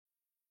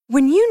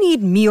When you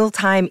need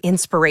mealtime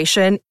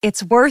inspiration,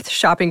 it's worth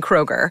shopping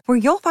Kroger, where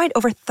you'll find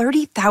over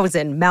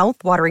 30,000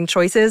 mouth-watering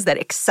choices that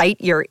excite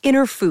your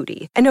inner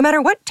foodie. And no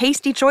matter what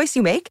tasty choice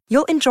you make,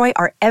 you'll enjoy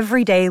our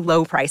everyday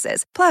low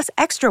prices, plus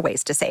extra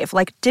ways to save,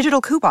 like digital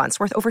coupons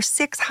worth over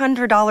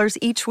 $600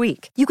 each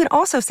week. You can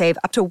also save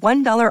up to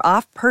 $1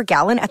 off per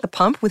gallon at the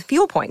pump with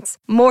fuel points.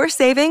 More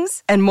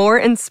savings and more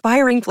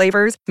inspiring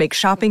flavors make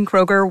shopping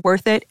Kroger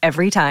worth it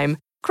every time.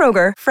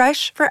 Kroger,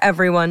 fresh for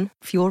everyone.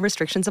 Fuel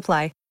restrictions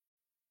apply.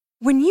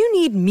 When you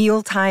need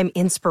mealtime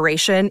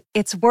inspiration,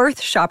 it's worth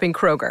shopping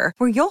Kroger,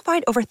 where you'll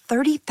find over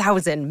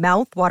 30,000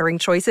 mouth-watering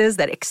choices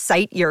that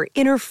excite your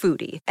inner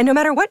foodie. And no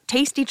matter what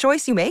tasty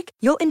choice you make,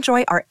 you'll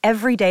enjoy our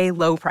everyday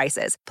low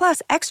prices,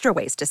 plus extra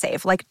ways to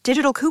save, like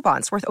digital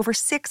coupons worth over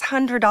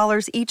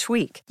 $600 each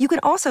week. You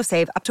can also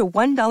save up to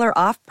 $1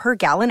 off per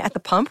gallon at the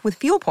pump with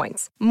fuel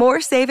points.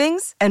 More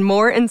savings and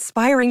more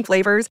inspiring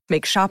flavors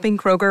make shopping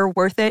Kroger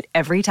worth it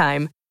every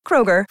time.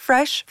 Kroger,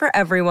 fresh for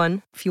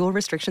everyone. Fuel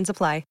restrictions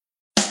apply.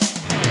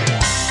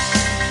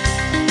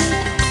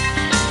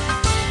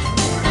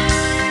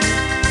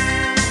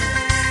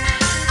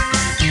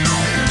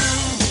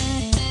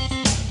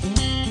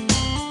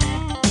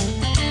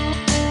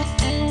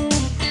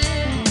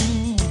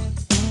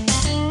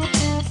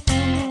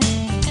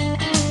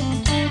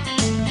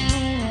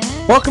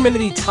 Welcome into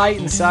the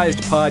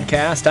Titan-Sized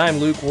Podcast. I'm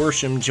Luke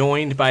Worsham,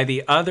 joined by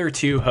the other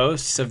two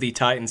hosts of the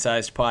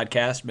Titan-Sized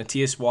Podcast,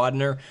 Matthias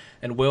Wadner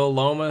and Will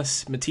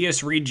Lomas.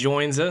 Matthias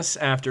rejoins us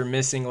after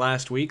missing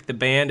last week. The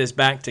band is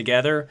back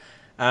together.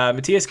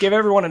 Matthias, give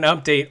everyone an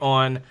update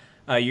on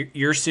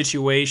your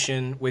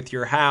situation with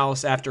your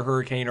house after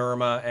Hurricane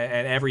Irma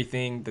and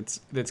everything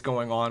that's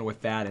going on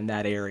with that in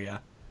that area.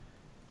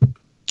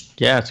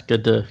 Yeah, it's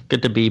good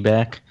to be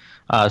back.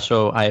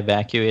 So I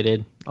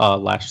evacuated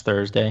last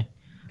Thursday.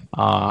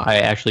 I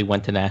actually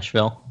went to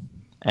Nashville,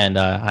 and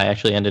I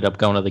actually ended up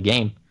going to the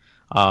game,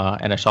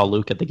 and I saw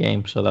Luke at the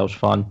game, so that was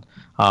fun.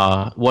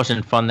 It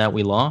wasn't fun that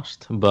we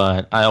lost,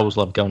 but I always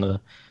love going to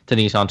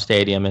Nissan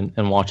Stadium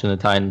and watching the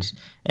Titans,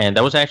 and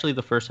that was actually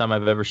the first time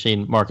I've ever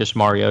seen Marcus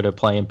Mariota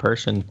play in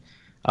person,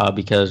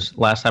 because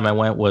last time I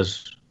went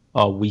was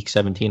week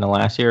 17 of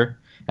last year,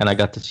 and I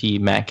got to see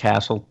Matt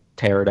Castle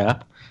tear it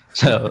up,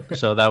 so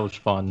that was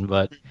fun,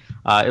 but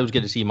it was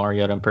good to see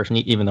Mariota in person,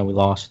 even though we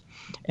lost.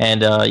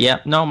 And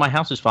my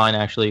house is fine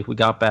actually. We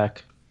got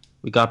back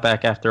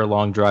after a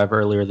long drive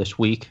earlier this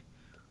week,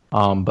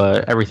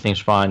 but everything's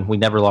fine. We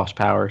never lost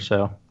power,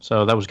 so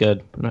that was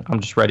good. I'm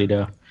just ready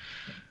to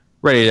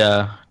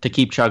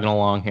keep chugging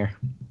along here.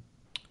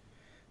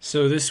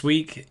 So this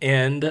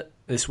weekend,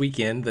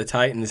 the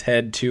Titans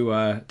head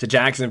to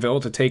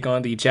Jacksonville to take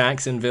on the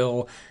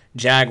Jacksonville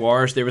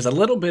Jaguars. There was a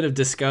little bit of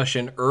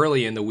discussion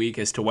early in the week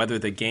as to whether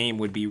the game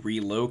would be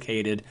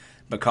relocated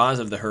because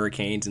of the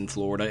hurricanes in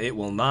Florida. It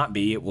will not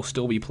be. It will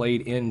still be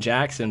played in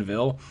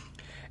Jacksonville.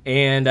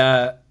 And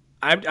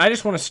I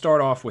just want to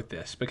start off with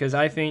this because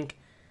I think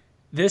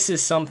this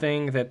is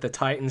something that the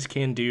Titans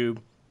can do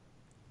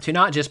to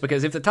not just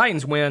because if the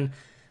Titans win,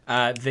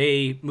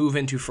 they move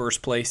into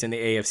first place in the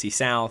AFC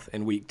South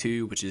in week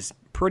 2, which is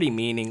pretty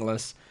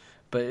meaningless.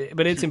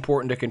 But it's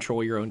important to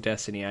control your own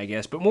destiny, I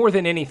guess. But more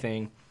than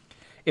anything,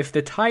 if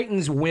the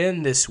Titans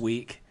win this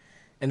week,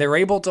 and they're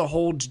able to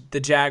hold the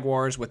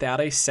Jaguars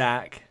without a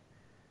sack,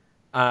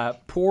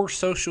 poor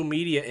social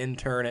media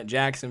intern at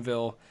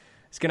Jacksonville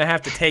is going to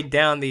have to take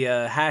down the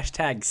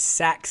hashtag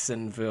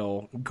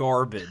Saxonville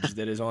garbage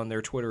that is on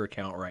their Twitter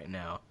account right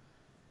now.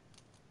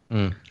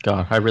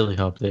 God, I really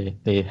hope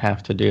they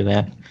have to do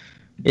that.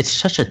 It's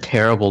such a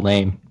terrible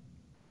name.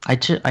 I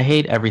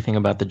hate everything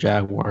about the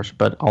Jaguars,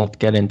 but I'll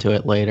get into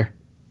it later.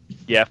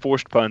 Yeah,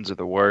 forced puns are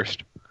the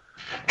worst.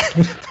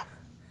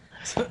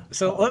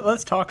 So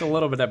let's talk a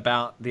little bit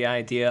about the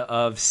idea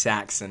of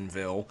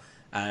Saxonville.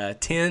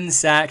 10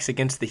 sacks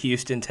against the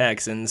Houston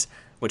Texans,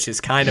 which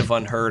is kind of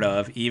unheard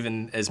of,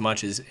 even as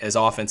much as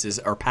offenses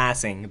are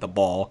passing the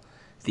ball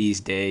these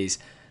days.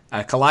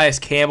 Calais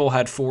Campbell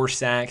had 4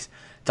 sacks.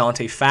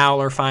 Dante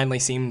Fowler finally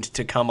seemed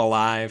to come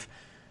alive.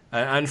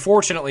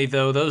 Unfortunately,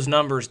 though, those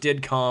numbers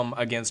did come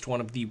against one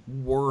of the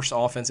worst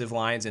offensive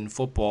lines in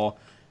football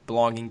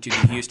belonging to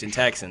the Houston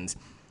Texans.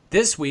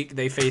 This week,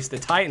 they faced the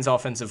Titans'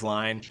 offensive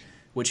line,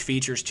 which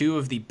features 2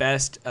 of the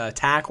best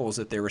tackles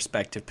at their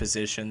respective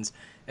positions,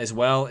 as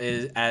well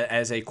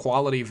as a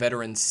quality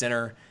veteran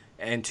center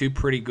and 2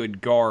 pretty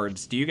good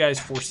guards. Do you guys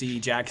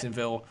foresee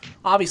Jacksonville?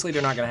 Obviously,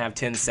 they're not going to have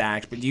 10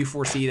 sacks, but do you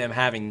foresee them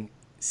having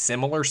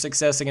similar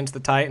success against the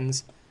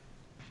Titans?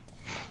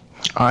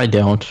 I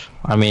don't.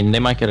 I mean, they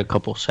might get a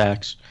couple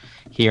sacks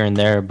here and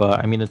there, but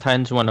I mean, the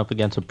Titans went up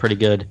against a pretty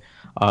good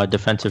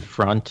defensive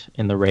front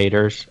in the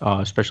Raiders,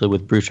 especially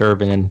with Bruce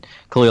Irvin and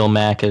Khalil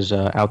Mack as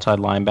outside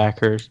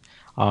linebackers.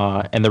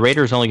 And the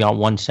Raiders only got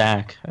 1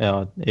 sack.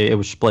 It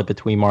was split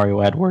between Mario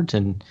Edwards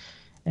and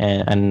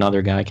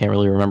another guy. I can't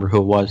really remember who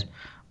it was,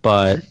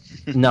 but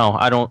no,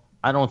 I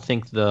don't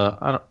think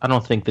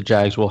the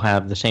Jags will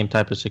have the same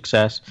type of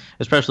success,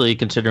 especially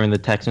considering the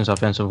Texans'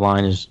 offensive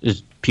line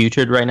is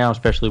putrid right now,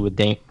 especially with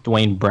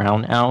Dwayne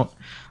Brown out.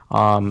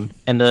 And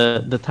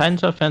the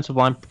Titans' offensive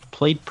line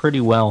played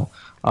pretty well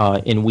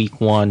in Week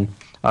 1,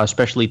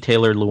 especially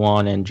Taylor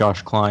Lewan and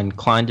Josh Klein.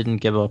 Klein didn't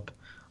give up.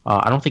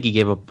 I don't think he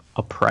gave up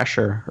a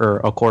pressure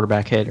or a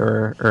quarterback hit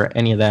or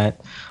any of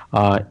that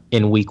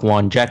in Week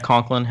 1. Jack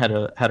Conklin had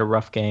a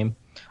rough game,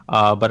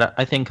 but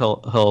I think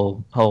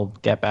he'll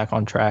get back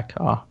on track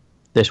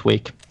this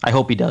week. I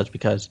hope he does,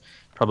 because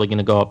he's probably going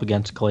to go up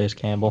against Calais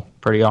Campbell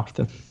pretty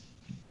often.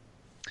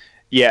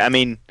 Yeah, I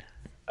mean,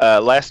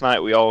 last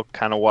night we all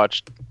kind of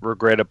watched,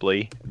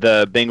 regrettably,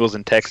 the Bengals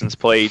and Texans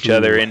play each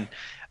other, and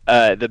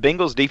the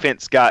Bengals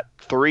defense got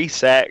 3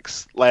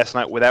 sacks last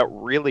night without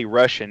really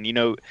rushing. You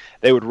know,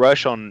 they would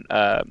rush on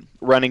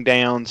running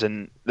downs,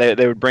 and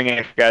they would bring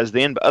out guys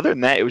then. But other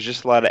than that, it was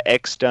just a lot of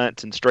X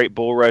stunts and straight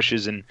bull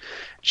rushes. And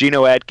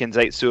Geno Atkins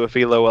ate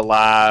Suafilo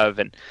alive.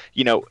 And,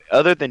 you know,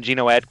 other than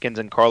Geno Atkins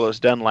and Carlos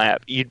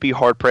Dunlap, you'd be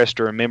hard-pressed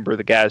to remember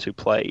the guys who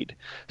played.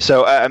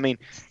 So, I mean,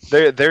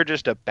 they're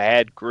just a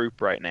bad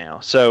group right now.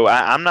 So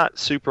I'm not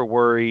super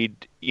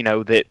worried, you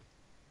know, that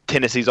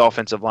Tennessee's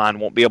offensive line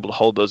won't be able to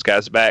hold those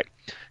guys back.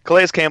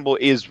 Calais Campbell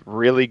is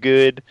really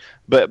good,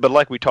 but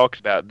like we talked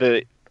about,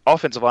 the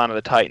offensive line of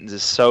the Titans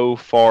is so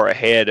far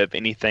ahead of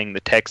anything the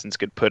Texans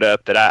could put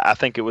up that I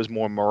think it was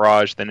more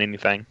mirage than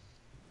anything.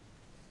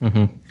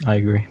 I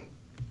agree.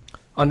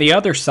 On the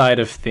other side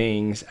of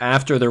things,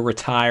 after the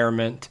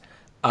retirement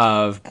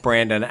of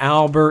Brandon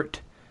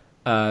Albert,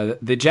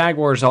 the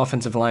Jaguars'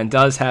 offensive line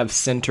does have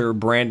center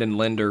Brandon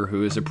Linder,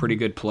 who is a pretty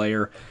good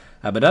player.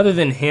 But other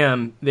than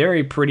him, they're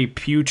a pretty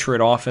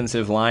putrid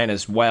offensive line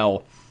as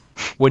well,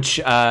 which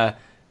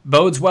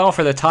bodes well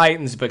for the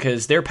Titans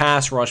because their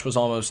pass rush was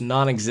almost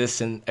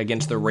non-existent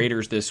against the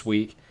Raiders this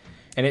week.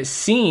 And it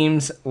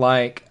seems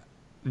like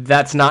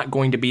that's not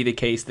going to be the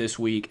case this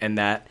week, and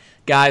that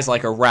guys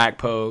like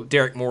Orakpo,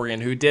 Derek Morgan,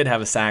 who did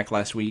have a sack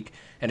last week,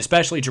 and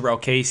especially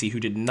Jarrell Casey, who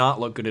did not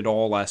look good at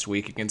all last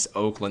week against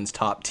Oakland's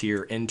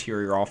top-tier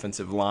interior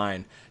offensive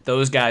line,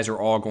 those guys are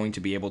all going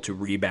to be able to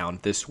rebound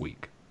this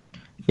week.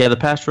 Yeah, the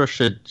pass rush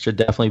should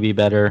definitely be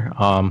better.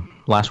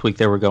 Last week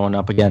they were going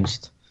up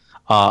against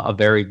a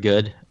very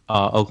good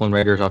Oakland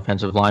Raiders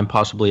offensive line,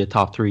 possibly a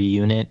top 3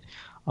 unit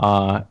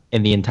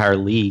in the entire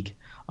league.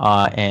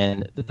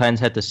 And the Titans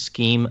had to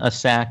scheme a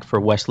sack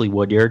for Wesley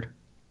Woodyard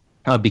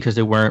because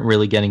they weren't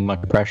really getting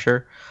much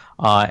pressure.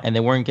 And they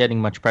weren't getting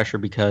much pressure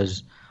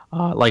because,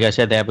 like I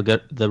said,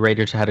 the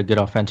Raiders had a good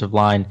offensive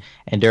line,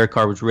 and Derek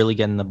Carr was really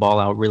getting the ball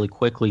out really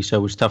quickly, so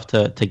it was tough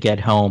to get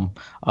home.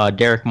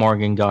 Derek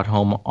Morgan got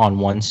home on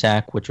 1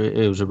 sack, which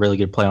it was a really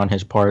good play on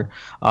his part.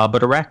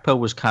 But Orakpo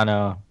was kind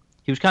of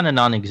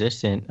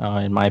non-existent,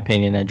 in my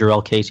opinion, and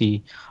Jarrell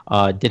Casey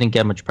didn't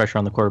get much pressure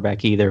on the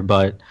quarterback either,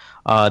 but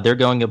they're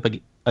going up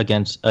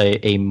against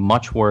a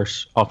much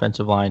worse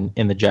offensive line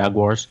in the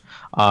Jaguars,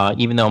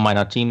 even though it might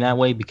not seem that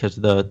way because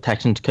the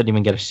Texans couldn't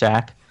even get a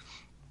sack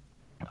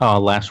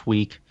last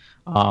week,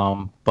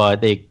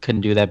 but they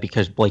couldn't do that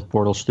because Blake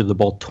Bortles threw the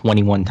ball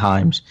 21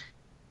 times.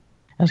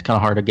 It's kind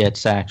of hard to get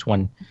sacks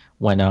when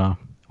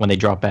they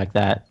drop back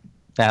that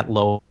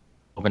low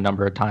of a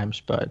number of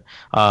times. But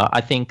I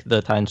think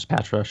the Titans'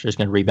 pass rush is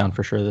going to rebound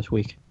for sure this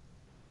week.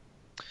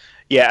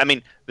 Yeah, I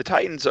mean, the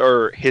Titans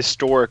are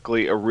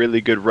historically a really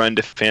good run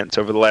defense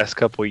over the last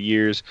couple of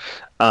years,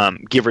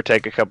 give or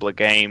take a couple of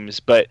games.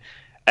 But,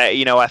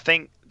 I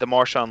think the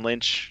Marshawn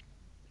Lynch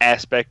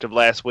aspect of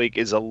last week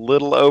is a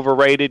little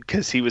overrated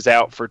because he was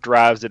out for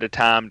drives at a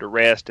time to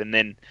rest, and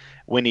then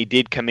when he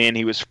did come in,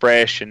 he was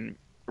fresh and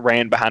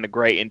ran behind a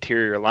great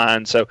interior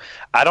line. So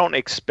I don't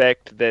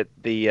expect that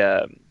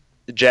the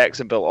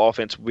Jacksonville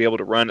offense will be able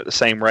to run at the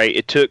same rate.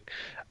 It took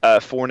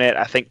Fournette,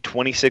 I think,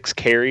 26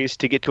 carries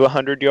to get to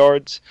 100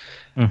 yards.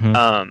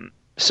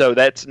 So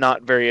that's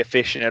not very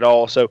efficient at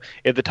all. So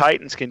if the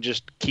Titans can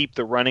just keep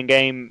the running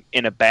game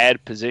in a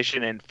bad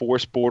position and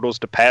force Bortles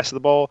to pass the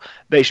ball,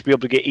 they should be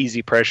able to get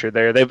easy pressure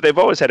there. They've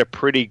always had a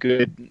pretty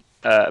good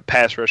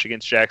pass rush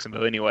against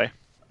Jacksonville anyway.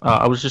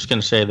 I was just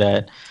going to say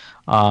that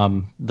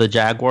the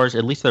Jaguars,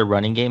 at least their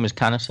running game, is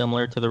kind of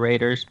similar to the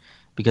Raiders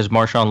because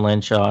Marshawn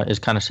Lynch is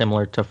kind of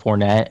similar to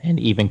Fournette and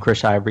even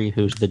Chris Ivory,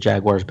 who's the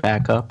Jaguars'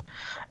 backup.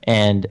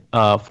 And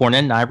Fournette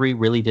and Ivory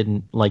really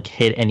didn't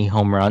hit any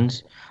home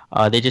runs.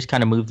 They just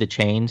kind of moved the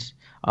chains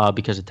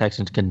because the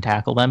Texans couldn't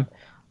tackle them.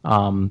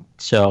 And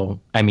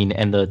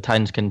the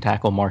Titans couldn't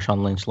tackle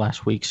Marshawn Lynch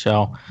last week.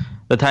 So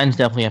the Titans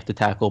definitely have to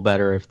tackle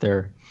better if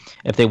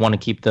they want to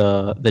keep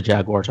the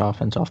Jaguars'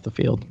 offense off the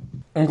field.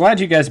 I'm glad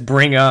you guys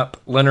bring up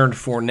Leonard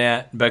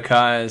Fournette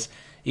because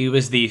he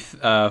was the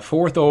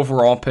 4th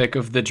overall pick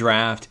of the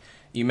draft.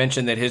 You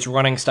mentioned that his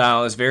running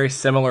style is very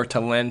similar to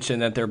Lynch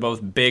and that they're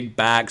both big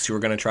backs who are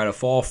going to try to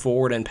fall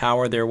forward and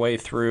power their way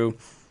through.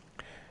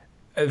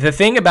 The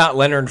thing about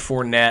Leonard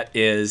Fournette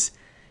is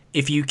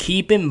if you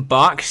keep him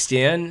boxed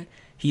in,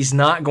 he's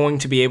not going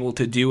to be able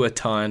to do a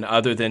ton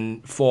other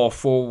than fall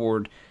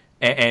forward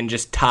and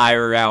just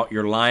tire out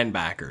your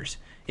linebackers.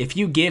 If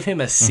you give him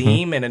a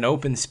seam and an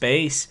open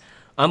space,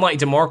 unlike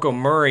DeMarco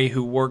Murray,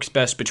 who works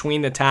best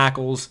between the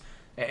tackles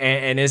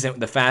and isn't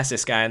the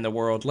fastest guy in the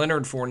world,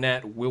 Leonard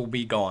Fournette will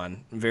be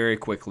gone very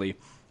quickly.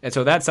 And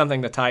so that's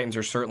something the Titans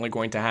are certainly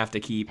going to have to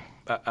keep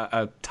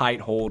a tight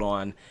hold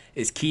on,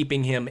 is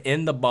keeping him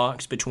in the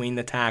box between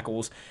the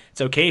tackles. It's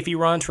okay if he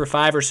runs for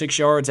 5 or 6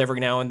 yards every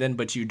now and then,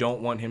 but you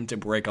don't want him to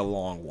break a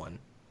long one.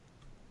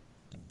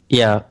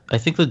 Yeah, I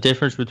think the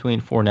difference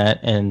between Fournette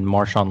and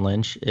Marshawn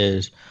Lynch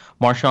is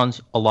Marshawn's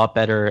a lot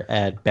better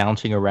at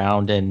bouncing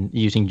around and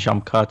using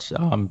jump cuts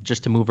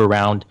just to move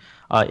around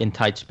in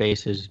tight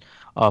spaces.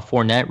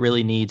 Fournette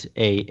really needs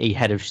a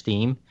head of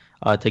steam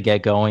to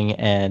get going,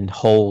 and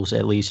holes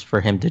at least for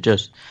him to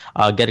just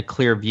get a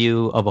clear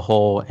view of a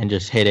hole and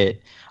just hit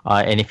it.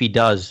 And if he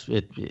does,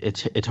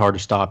 it's hard to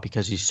stop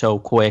because he's so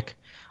quick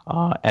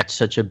at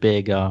such a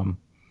big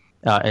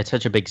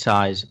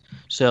size.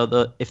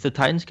 So if the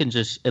Titans can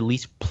just at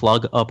least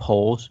plug up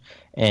holes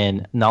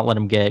and not let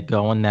him get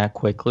going that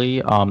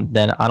quickly,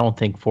 then I don't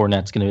think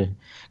Fournette's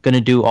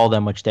gonna do all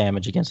that much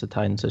damage against the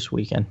Titans this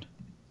weekend.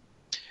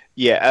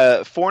 Yeah,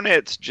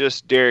 Fournette's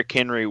just Derrick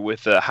Henry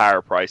with a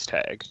higher price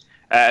tag.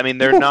 I mean,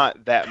 they're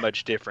not that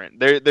much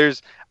different.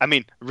 There's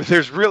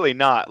really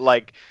not.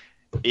 Like,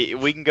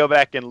 we can go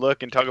back and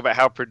look and talk about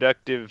how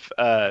productive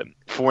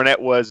Fournette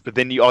was, but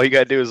then all you got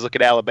to do is look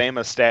at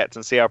Alabama's stats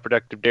and see how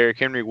productive Derrick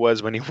Henry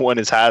was when he won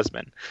his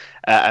Heisman.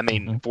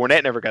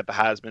 Fournette never got the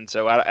Heisman,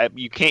 so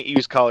you can't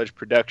use college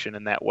production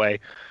in that way.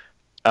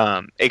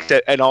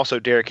 And also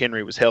Derrick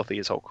Henry was healthy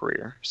his whole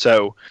career.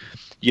 So,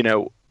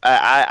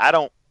 I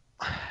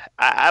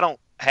don't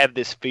have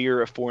this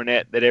fear of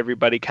Fournette that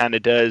everybody kind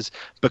of does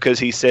because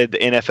he said the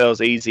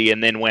NFL's easy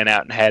and then went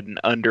out and had an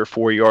under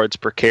 4 yards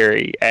per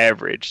carry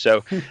average.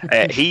 So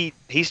he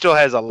still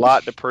has a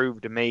lot to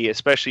prove to me,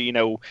 especially,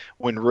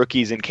 when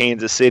rookies in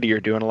Kansas City are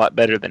doing a lot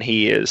better than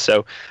he is.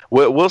 So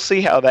we'll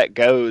see how that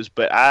goes,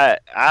 but I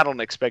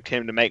don't expect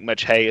him to make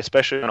much hay,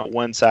 especially on a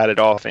one-sided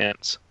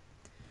offense.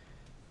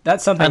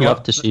 That's something I'd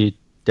love to see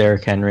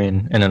Derrick Henry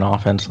in an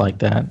offense like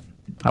that.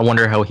 I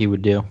wonder how he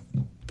would do.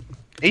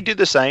 He'd do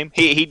the same.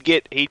 He'd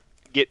get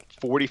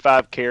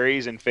 45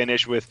 carries and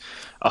finish with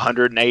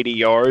 180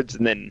 yards,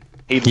 and then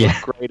he'd look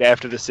great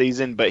after the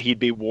season, but he'd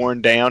be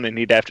worn down and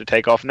he'd have to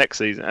take off next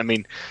season. I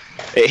mean,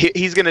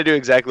 he's going to do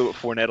exactly what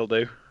Fournette will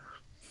do.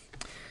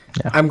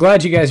 Yeah. I'm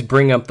glad you guys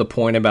bring up the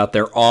point about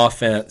their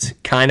offense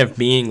kind of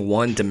being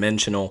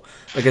one-dimensional,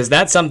 because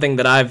that's something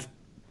that I've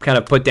kind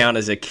of put down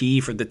as a key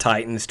for the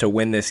Titans to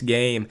win this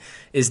game,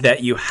 is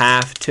that you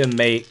have to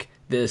make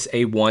this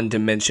a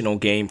one-dimensional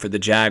game for the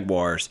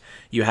Jaguars.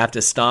 You have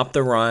to stop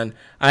the run.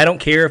 I don't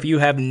care if you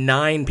have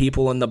 9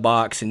 people in the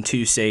box and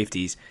 2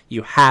 safeties.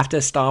 You have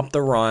to stop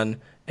the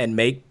run and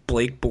make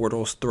Blake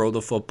Bortles throw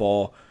the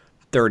football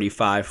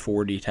 35,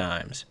 40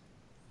 times.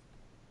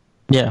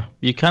 Yeah,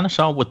 you kind of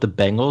saw with the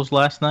Bengals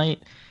last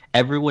night.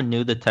 Everyone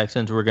knew the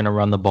Texans were going to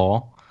run the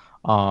ball.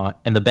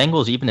 And the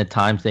Bengals, even at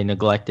times, they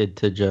neglected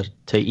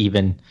to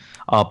even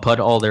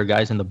put all their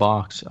guys in the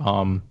box.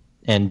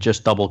 And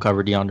just double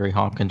cover DeAndre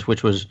Hopkins,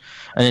 which was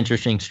an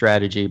interesting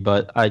strategy.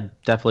 But I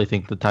definitely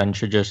think the Titans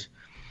should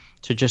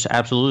just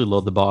absolutely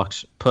load the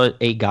box, put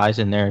 8 guys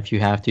in there if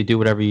you have to, do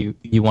whatever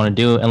you want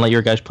to do, and let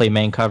your guys play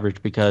man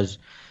coverage, because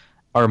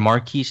are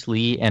Marquise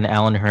Lee and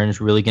Allen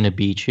Hurns really going to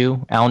beat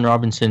you? Allen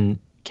Robinson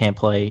can't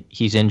play.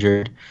 He's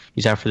injured.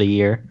 He's out for the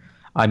year.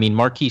 I mean,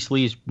 Marquise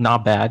Lee's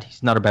not bad.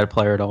 He's not a bad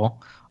player at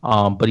all.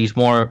 But he's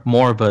more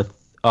of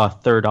a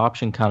third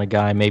option kind of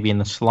guy, maybe in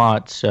the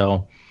slot.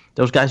 So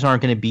those guys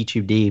aren't going to beat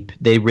you deep.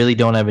 They really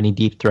don't have any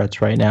deep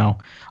threats right now.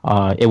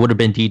 It would have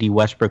been D.D.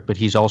 Westbrook, but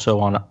he's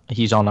on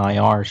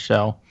IR.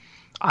 So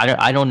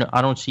I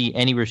don't see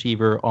any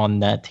receiver on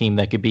that team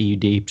that could beat you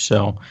deep.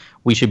 So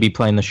we should be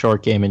playing the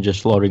short game and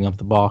just loading up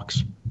the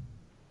box.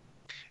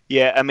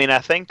 Yeah, I mean, I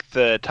think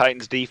the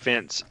Titans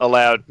defense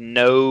allowed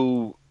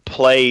no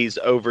plays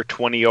over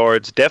 20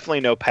 yards.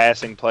 Definitely no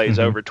passing plays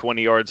over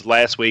 20 yards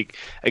last week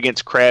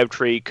against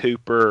Crabtree,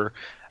 Cooper,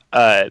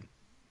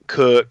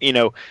 Cook,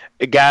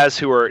 guys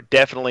who are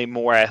definitely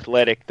more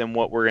athletic than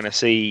what we're going to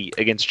see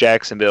against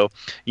Jacksonville.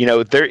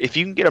 If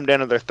you can get them down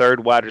to their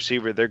third wide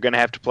receiver, they're going to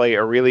have to play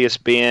Aurelius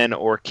Ben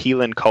or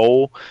Keelan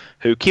Cole,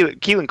 who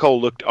Keelan Cole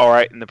looked all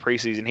right in the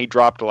preseason. He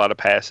dropped a lot of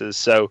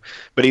passes,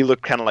 but he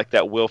looked kind of like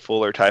that Will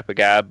Fuller type of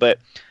guy. But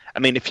I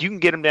mean, if you can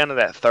get him down to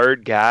that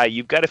third guy,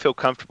 you've got to feel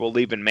comfortable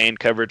leaving man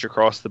coverage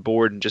across the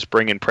board and just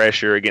bringing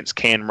pressure against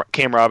Cam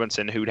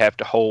Robinson, who'd have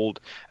to hold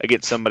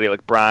against somebody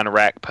like Brian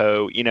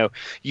Orakpo.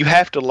 You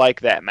have to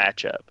like that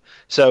matchup.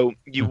 So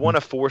you want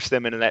to force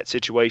them into that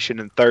situation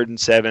in 3rd and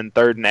 7,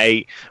 3rd and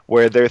 8,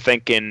 where they're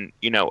thinking,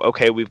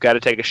 okay, we've got to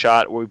take a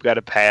shot or we've got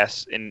to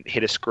pass and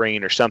hit a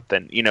screen or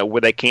something,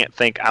 where they can't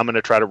think I'm going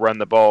to try to run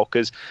the ball,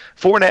 because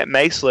Fournette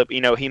may slip,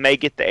 he may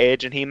get the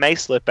edge and he may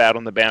slip out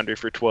on the boundary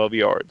for 12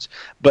 yards.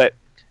 But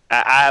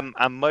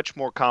I'm much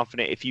more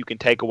confident if you can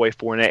take away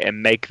Fournette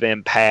and make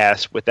them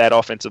pass with that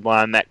offensive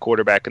line, that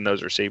quarterback, and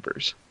those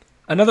receivers.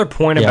 Another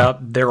point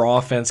about their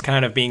offense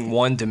kind of being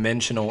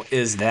one-dimensional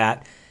is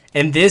that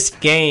in this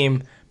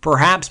game,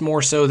 perhaps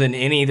more so than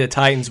any the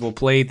Titans will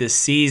play this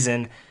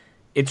season,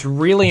 it's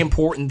really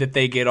important that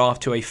they get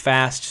off to a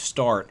fast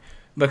start,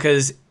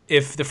 because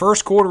if the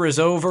first quarter is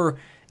over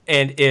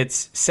and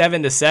it's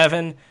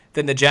 7-7,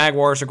 then the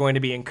Jaguars are going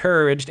to be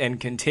encouraged and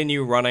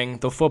continue running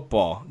the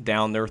football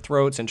down their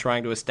throats and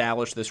trying to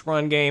establish this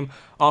run game,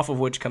 off of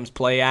which comes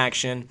play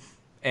action,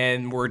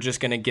 and we're just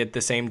going to get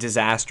the same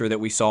disaster that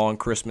we saw on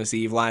Christmas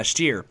Eve last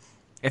year.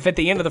 If at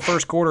the end of the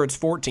first quarter it's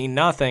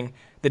 14-0,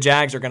 the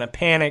Jags are going to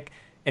panic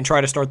and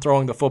try to start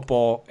throwing the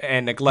football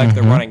and neglect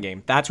the running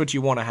game. That's what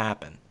you want to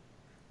happen.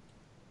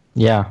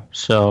 Yeah,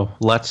 so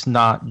let's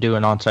not do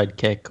an onside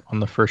kick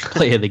on the first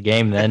play of the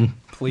game then.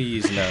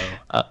 Please, no.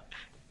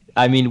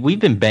 I mean,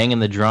 we've been banging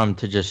the drum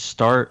to just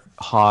start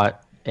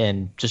hot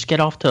and just get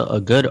off to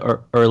a good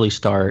early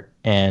start,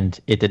 and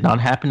it did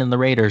not happen in the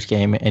Raiders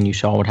game, and you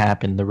saw what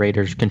happened. The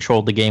Raiders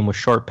controlled the game with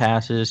short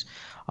passes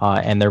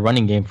and their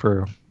running game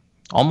for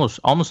almost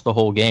the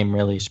whole game,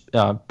 really,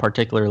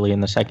 particularly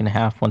in the second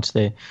half once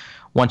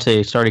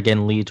they started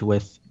getting leads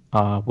with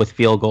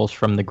field goals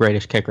from the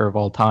greatest kicker of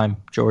all time,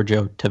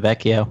 Giorgio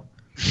Tavecchio,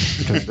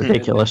 which was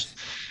ridiculous.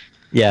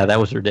 Yeah, that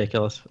was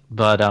ridiculous.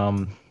 But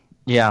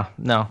yeah,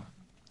 no,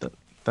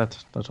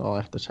 that's all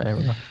I have to say.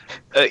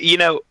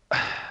 Really.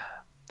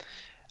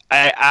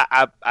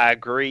 I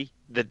agree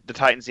that the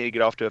Titans need to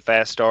get off to a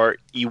fast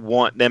start. You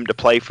want them to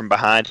play from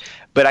behind.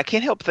 But I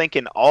can't help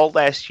thinking all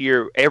last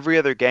year, every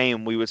other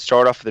game, we would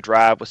start off the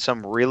drive with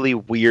some really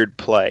weird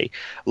play.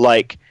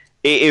 Like,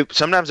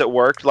 sometimes it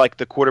worked, like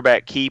the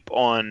quarterback keep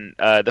on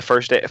the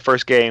first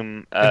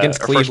game against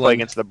Cleveland. First play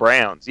against the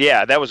Browns.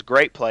 Yeah, that was a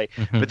great play.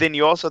 Mm-hmm. But then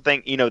you also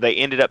think, they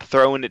ended up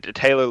throwing it to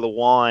Taylor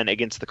Lewan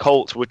against the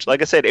Colts, which,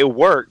 like I said, it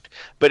worked.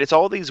 But it's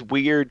all these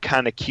weird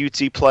kind of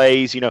cutesy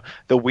plays,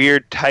 the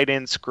weird tight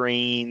end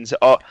screens.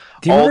 Do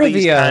you remember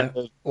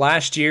the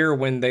last year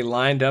when they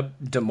lined up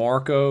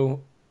DeMarco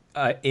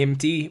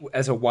empty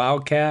as a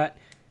wildcat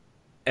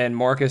and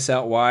Marcus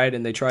out wide,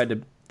 and they tried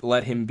to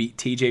let him beat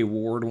TJ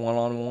Ward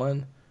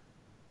one-on-one?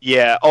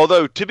 Yeah,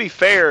 although to be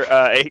fair,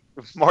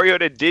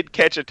 Mariota did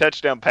catch a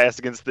touchdown pass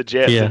against the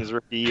Jets in his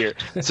rookie year.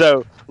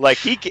 So, like,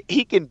 he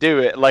can do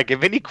it. Like,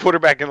 if any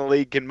quarterback in the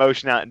league can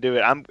motion out and do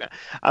it,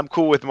 I'm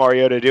cool with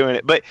Mariota doing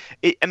it. But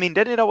doesn't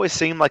it always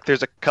seem like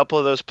there's a couple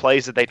of those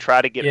plays that they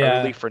try to get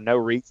early for no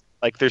reason?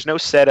 Like, there's no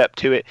setup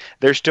to it.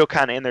 They're still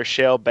kind of in their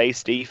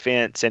shell-based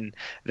defense, and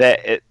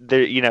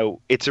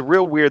it's a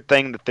real weird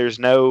thing that there's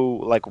no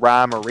like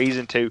rhyme or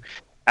reason to.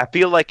 I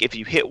feel like if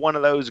you hit one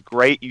of those,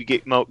 great, you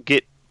get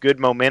good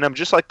momentum,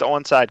 just like the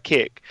onside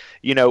kick.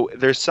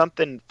 There's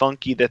something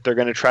funky that they're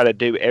going to try to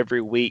do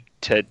every week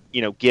to,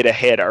 get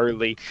ahead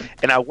early.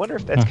 And I wonder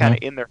if that's kind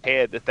of in their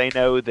head, that they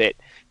know that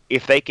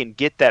if they can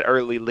get that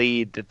early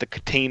lead, that the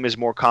team is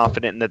more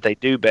confident and that they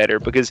do better.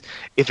 Because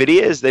if it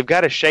is, they've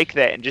got to shake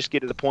that and just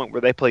get to the point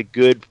where they play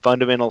good,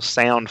 fundamental,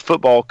 sound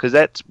football, because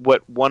that's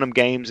what won them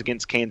games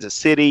against Kansas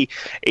City.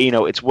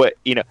 It's what,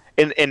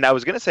 and I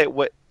was going to say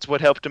it's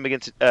what helped them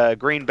against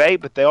Green Bay,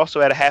 but they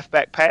also had a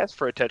halfback pass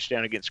for a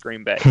touchdown against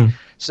Green Bay.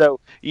 So,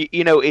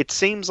 it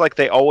seems like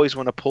they always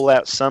want to pull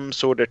out some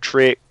sort of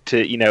trick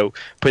to,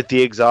 put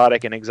the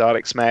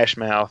exotic smash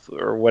mouth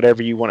or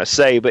whatever you want to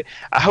say. But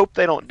I hope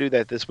they don't do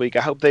that this week.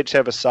 I hope they just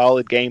have a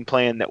solid game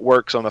plan that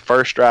works on the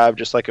first drive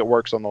just like it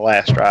works on the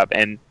last drive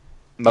and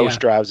most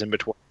drives in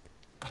between.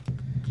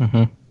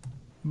 Mm-hmm.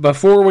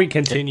 Before we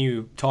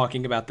continue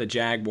talking about the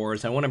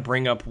Jaguars, I want to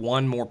bring up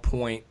one more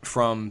point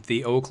from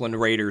the Oakland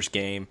Raiders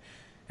game,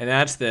 and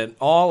that's that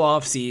all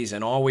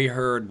offseason, all we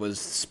heard was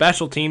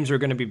special teams are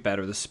going to be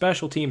better. The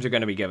special teams are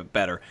going to be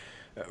better.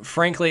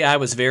 Frankly, I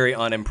was very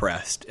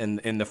unimpressed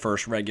in the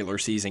first regular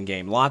season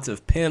game. Lots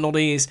of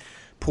penalties,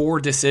 poor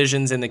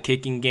decisions in the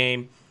kicking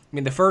game.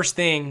 The first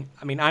thing,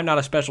 I'm not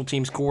a special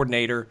teams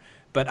coordinator,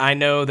 but I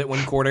know that when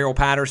Cordero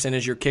Patterson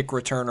is your kick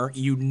returner,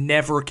 you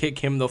never kick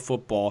him the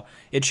football.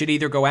 It should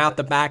either go out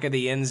the back of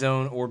the end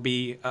zone or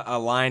be a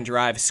line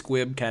drive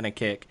squib kind of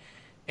kick.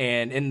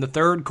 And in the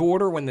third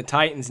quarter, when the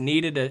Titans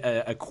needed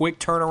a quick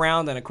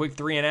turnaround and a quick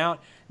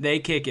 3-and-out, they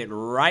kick it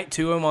right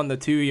to him on the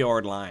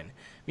 2-yard line.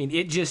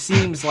 It just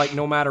seems like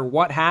no matter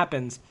what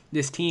happens,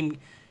 this team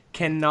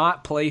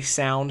cannot play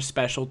sound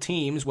special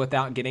teams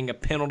without getting a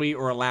penalty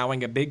or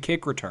allowing a big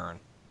kick return.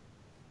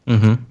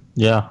 Mm-hmm.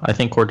 Yeah, I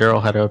think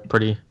Cordero had a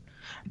pretty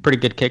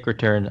good kick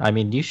return.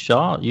 You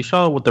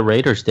saw what the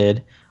Raiders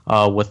did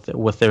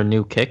with their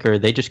new kicker.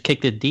 They just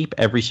kicked it deep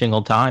every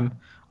single time,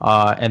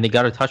 and they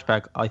got a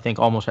touchback. I think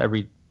almost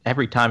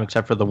every time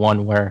except for the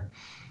one where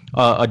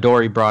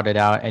Adoree brought it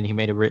out and he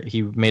made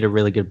a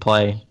really good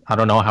play. I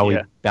don't know how he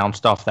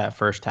bounced off that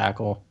first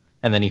tackle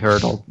and then he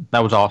hurdled.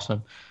 That was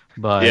awesome,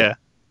 but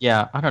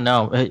yeah, I don't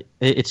know.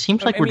 It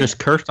seems like we're just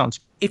cursed on.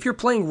 If you're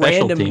playing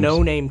random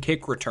no-name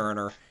kick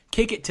returner,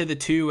 kick it to the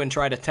 2 and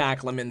try to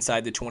tackle him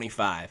inside the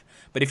 25.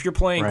 But if you're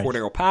playing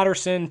Cordero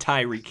Patterson,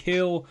 Tyreek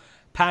Hill,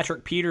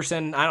 Patrick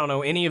Peterson, I don't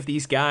know, any of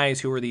these guys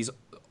who are these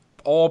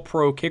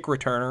all-pro kick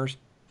returners,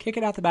 kick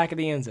it out the back of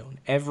the end zone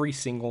every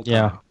single time.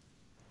 Yeah.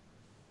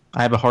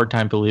 I have a hard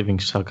time believing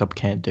Suckup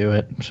can't do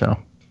it, so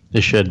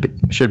it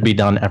should be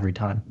done every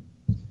time.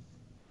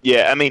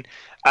 Yeah, I mean,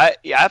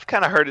 I've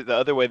kind of heard it the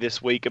other way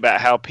this week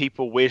about how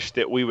people wish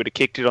that we would have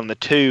kicked it on the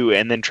 2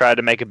 and then tried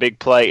to make a big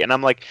play. And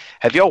I'm like,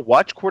 have y'all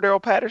watched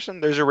Cordero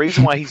Patterson? There's a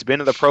reason why he's been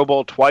to the Pro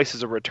Bowl twice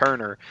as a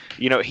returner.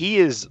 You know, he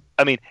is.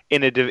 I mean,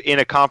 in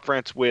a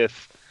conference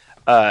with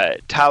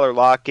Tyler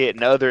Lockett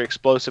and other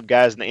explosive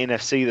guys in the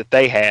NFC that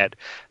they had.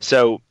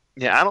 So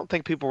yeah, I don't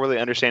think people really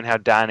understand how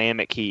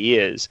dynamic he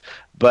is.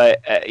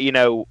 But you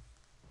know,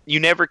 you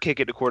never kick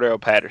it to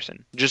Cordero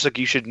Patterson, just like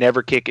you should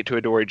never kick it to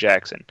Adoree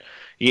Jackson.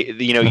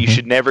 You know, you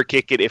should never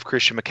kick it if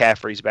Christian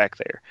McCaffrey's back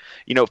there.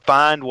 You know,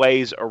 find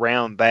ways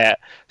around that.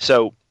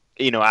 So,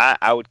 you know,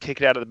 I would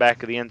kick it out of the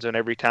back of the end zone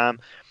every time.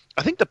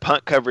 I think the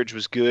punt coverage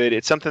was good.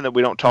 It's something that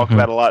we don't talk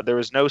about a lot. There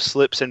was no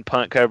slips in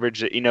punt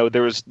coverage. You know,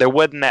 there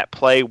wasn't that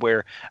play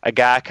where a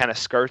guy kind of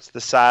skirts the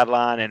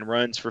sideline and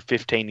runs for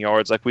 15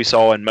 yards like we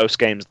saw in most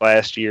games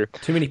last year.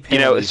 Too many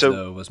penalties,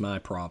 though, was my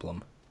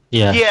problem.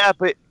 Yeah,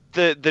 but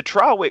the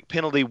Trawick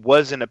penalty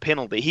wasn't a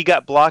penalty. He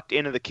got blocked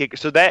into the kicker.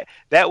 So that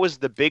was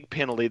the big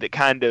penalty that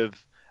kind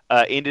of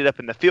ended up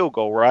in the field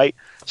goal, right?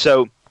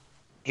 So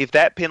if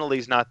that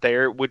penalty's not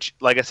there, which,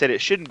 like I said,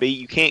 it shouldn't be,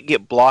 you can't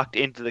get blocked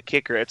into the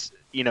kicker. It's,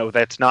 you know,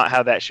 that's not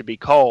how that should be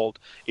called.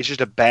 It's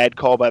just a bad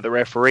call by the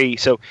referee.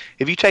 So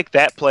if you take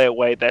that play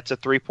away, that's a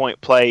 3-point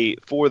play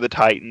for the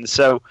Titans.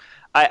 So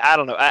I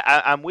don't know.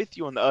 I'm with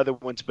you on the other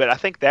ones, but I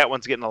think that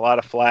one's getting a lot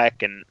of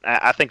flack, and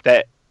I think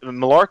that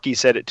Malarkey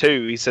said it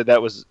too. He said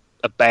that was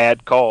a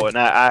bad call, and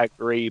I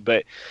agree.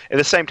 But at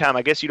the same time,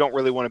 I guess you don't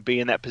really want to be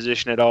in that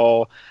position at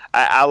all.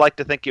 I like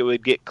to think it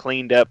would get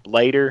cleaned up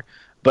later.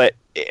 But,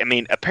 I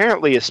mean,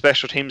 apparently a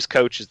special teams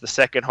coach is the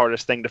second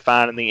hardest thing to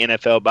find in the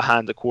NFL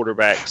behind the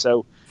quarterback.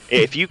 So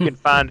if you can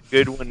find a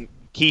good one,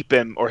 keep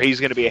him, or he's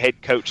going to be a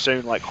head coach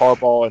soon like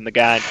Harbaugh and the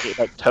guy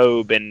like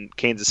Tobe in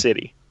Kansas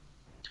City.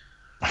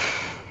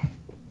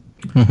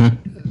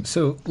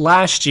 So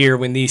last year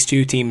when these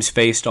two teams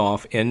faced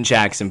off in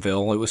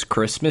Jacksonville, it was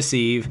Christmas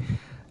Eve.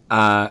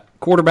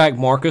 Quarterback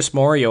Marcus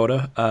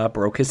Mariota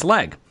broke his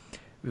leg.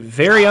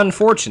 Very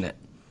unfortunate.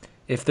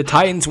 If the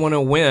Titans want to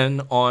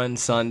win on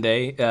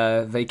Sunday,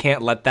 they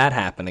can't let that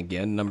happen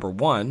again, number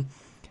one.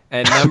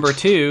 And number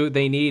two,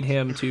 they need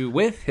him to,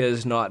 with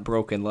his not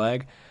broken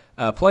leg,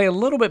 play a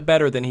little bit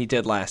better than he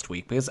did last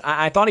week. Because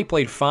I thought he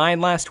played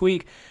fine last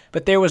week,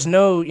 but there was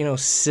no,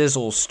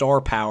 sizzle,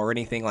 star power, or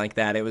anything like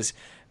that.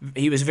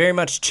 He was very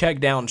much check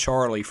down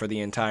Charlie for the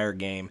entire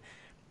game.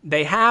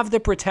 They have the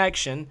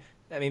protection.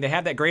 I mean, they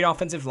have that great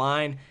offensive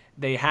line.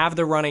 They have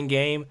the running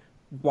game.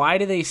 Why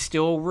do they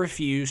still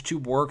refuse to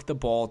work the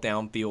ball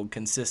downfield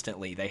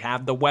consistently? They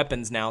have the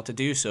weapons now to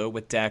do so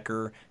with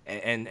Decker,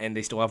 and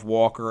they still have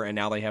Walker, and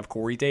now they have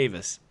Corey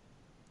Davis.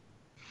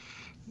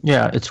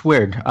 Yeah, it's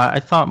weird. I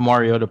thought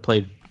Mariota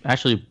played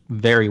actually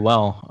very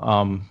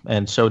well,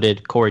 and so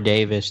did Corey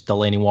Davis,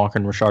 Delaney Walker,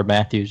 and Rashard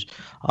Matthews.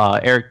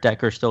 Eric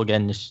Decker still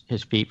getting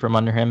his feet from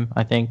under him,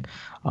 I think.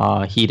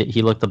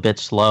 He looked a bit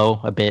slow,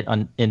 a bit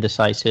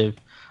indecisive.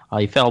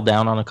 He fell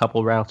down on a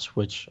couple routes,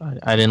 which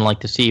I didn't like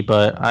to see,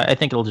 but I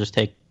think it'll just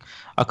take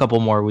a couple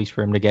more weeks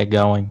for him to get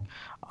going.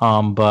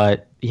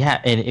 But yeah,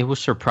 and it was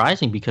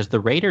surprising because the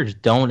Raiders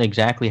don't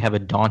exactly have a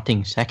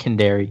daunting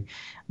secondary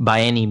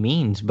by any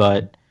means,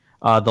 but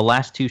the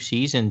last two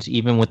seasons,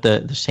 even with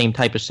the same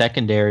type of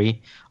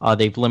secondary,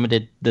 they've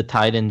limited the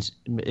Titans,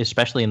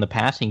 especially in the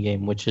passing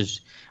game, which has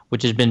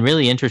been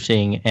really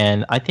interesting.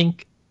 And I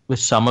think with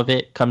some of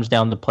it comes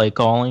down to play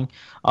calling,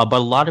 but a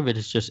lot of it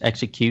is just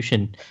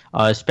execution,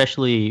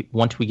 especially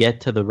once we get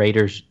to the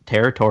Raiders'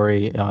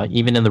 territory,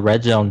 even in the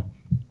red zone.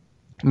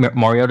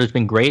 Mariota's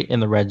been great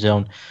in the red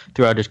zone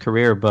throughout his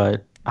career,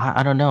 but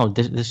I don't know.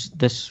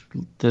 This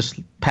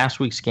past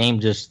week's game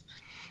just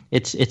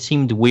it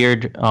seemed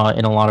weird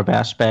in a lot of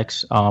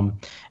aspects,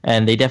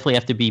 and they definitely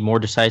have to be more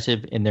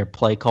decisive in their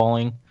play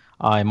calling.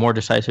 And more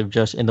decisive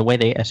just in the way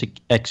they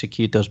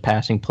execute those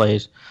passing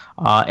plays,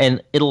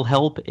 and it'll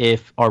help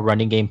if our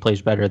running game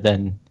plays better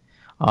than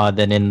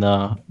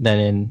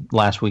in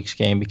last week's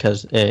game,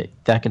 because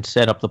that can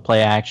set up the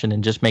play action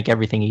and just make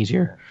everything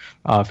easier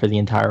for the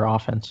entire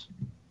offense.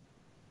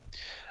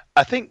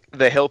 I think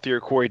the healthier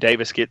Corey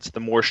Davis gets, the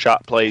more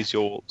shot plays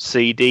you'll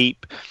see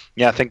deep.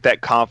 Yeah, I think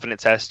that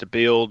confidence has to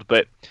build,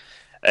 but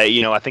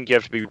I think you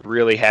have to be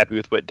really happy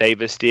with what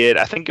Davis did.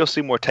 I think you'll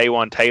see more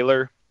Taywan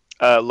Taylor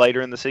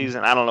later in the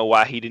season. I don't know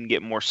why he didn't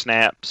get more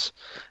snaps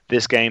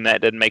this game.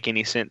 That doesn't make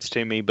any sense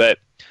to me. But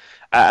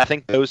I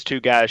think those two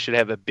guys should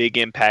have a big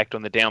impact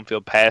on the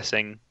downfield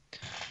passing.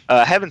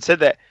 Having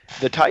said that,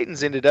 the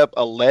Titans ended up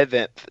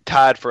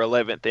tied for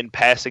 11th in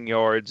passing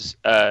yards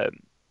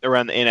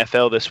around the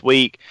NFL this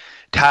week,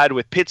 tied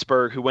with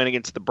Pittsburgh, who went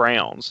against the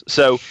Browns.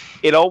 So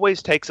it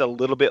always takes a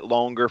little bit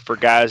longer for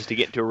guys to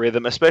get into a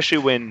rhythm, especially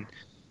when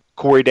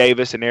Corey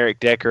Davis and Eric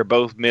Decker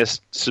both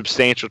missed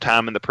substantial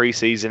time in the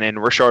preseason, and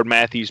Rashard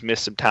Matthews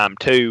missed some time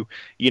too.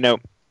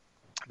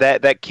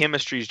 That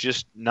chemistry is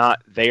just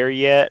not there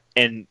yet.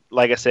 And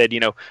like I said,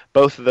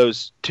 both of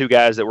those two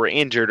guys that were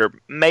injured are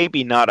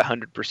maybe not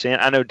 100%.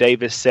 I know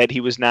Davis said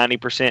he was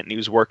 90% and he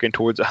was working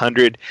towards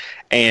 100.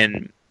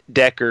 And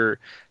Decker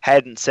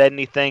hadn't said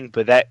anything,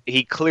 but that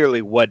he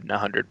clearly wasn't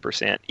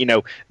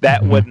 100%.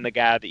 That wasn't the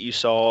guy that you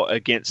saw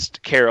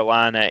against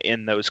Carolina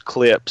in those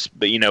clips,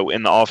 but in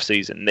the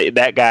offseason,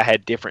 that guy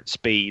had different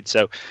speed.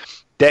 So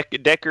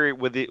Decker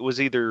was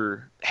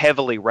either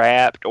heavily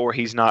wrapped or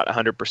he's not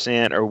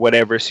 100% or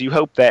whatever. So you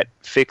hope that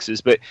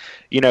fixes. But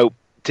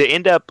to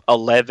end up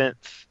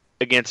 11th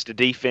against a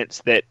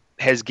defense that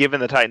has given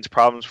the Titans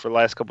problems for the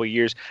last couple of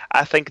years,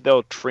 I think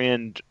they'll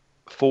trend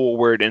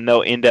forward and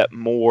they'll end up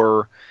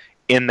more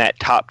in that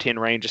top 10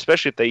 range,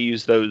 especially if they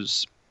use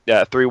those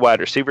 3 wide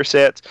receiver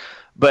sets.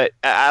 But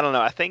I don't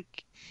know. I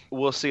think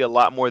we'll see a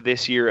lot more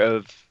this year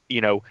of,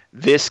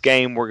 this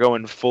game we're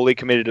going fully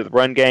committed to the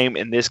run game,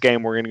 and this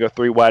game we're going to go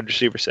 3 wide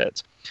receiver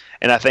sets.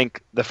 And I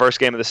think the first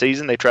game of the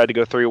season they tried to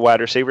go 3 wide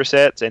receiver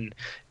sets, and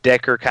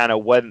Decker kind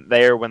of wasn't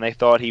there when they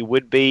thought he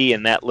would be,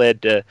 and that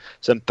led to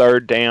some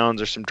third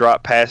downs or some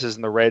drop passes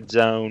in the red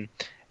zone.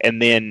 And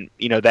then,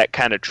 that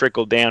kind of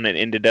trickled down and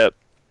ended up,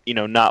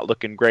 not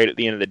looking great at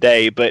the end of the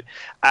day. But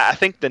I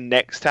think the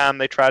next time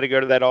they try to go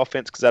to that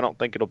offense, because I don't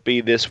think it'll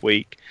be this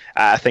week,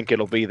 I think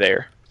it'll be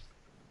there.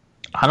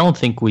 I don't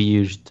think we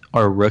used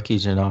our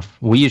rookies enough.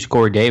 We used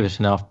Corey Davis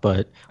enough,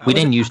 but we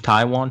didn't use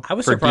Taiwan. I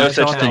was surprised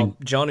how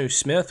Jonnu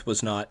Smith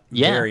was not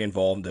very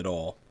involved at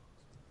all.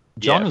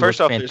 Jonnu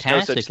first off,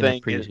 fantastic there's no such in the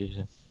thing.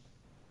 preseason.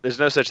 There's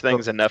no such thing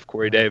as enough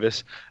Corey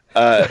Davis.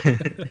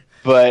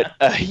 But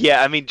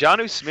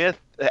Jonnu Smith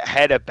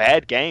had a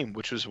bad game,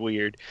 which was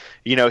weird.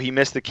 He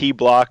missed the key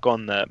block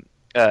on the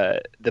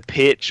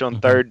pitch on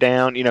third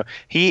down.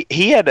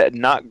 He had a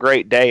not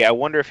great day. I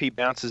wonder if he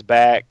bounces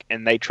back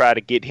and they try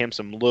to get him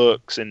some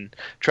looks and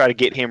try to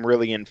get him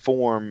really in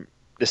form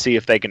to see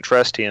if they can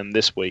trust him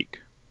this week.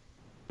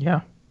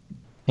 Yeah.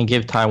 And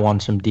give Taiwan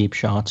some deep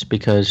shots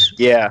because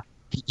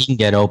he can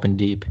get open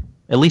deep.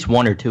 At least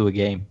 1 or 2 a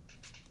game.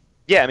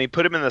 Yeah,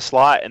 put him in the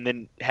slot and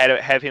then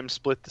have him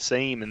split the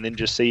seam and then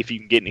just see if you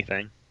can get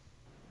anything.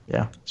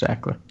 Yeah,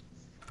 exactly.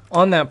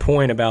 On that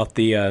point about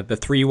the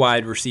 3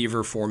 wide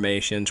receiver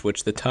formations,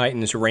 which the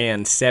Titans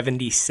ran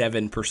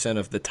 77%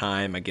 of the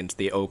time against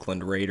the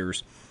Oakland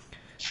Raiders,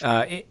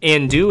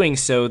 in doing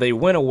so, they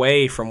went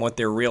away from what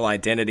their real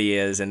identity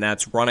is, and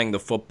that's running the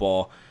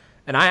football.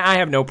 And I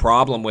have no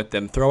problem with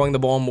them throwing the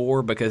ball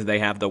more because they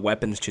have the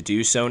weapons to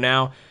do so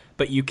now,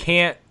 but you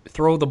can't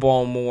throw the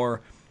ball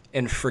more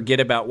and forget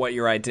about what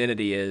your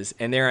identity is.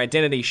 And their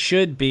identity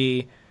should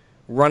be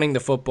running the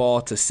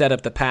football to set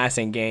up the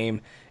passing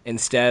game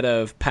instead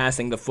of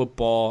passing the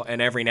football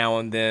and every now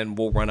and then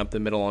we'll run up the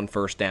middle on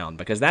first down,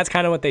 because that's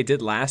kind of what they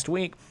did last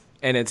week.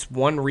 And it's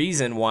one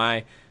reason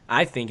why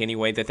I think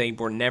anyway that they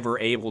were never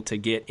able to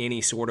get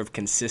any sort of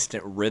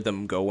consistent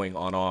rhythm going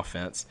on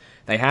offense.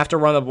 They have to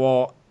run the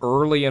ball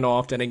early and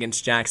often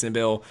against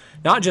Jacksonville,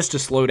 not just to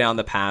slow down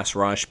the pass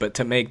rush, but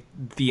to make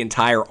the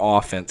entire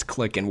offense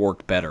click and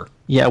work better.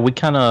 Yeah, we all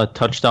kind of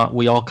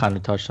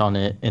touched on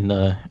it in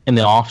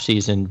the off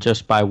season,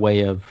 just by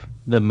way of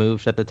the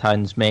moves that the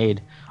Titans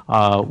made.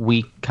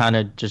 We kind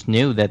of just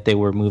knew that they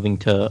were moving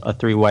to a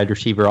 3 wide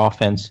receiver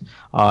offense,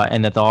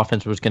 and that the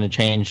offense was going to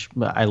change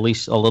at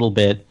least a little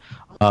bit,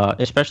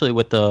 especially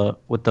with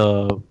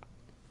the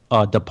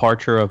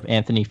departure of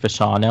Anthony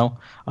Fasano.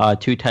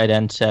 2 tight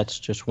end sets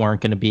just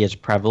weren't going to be as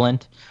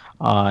prevalent,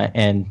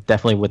 and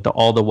definitely with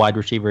all the wide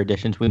receiver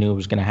additions, we knew it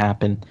was going to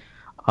happen.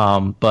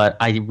 But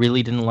I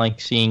really didn't like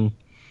seeing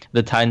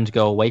the Titans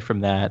go away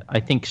from that. I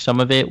think some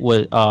of it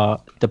was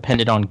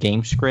depended on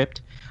game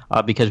script,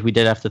 because we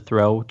did have to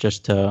throw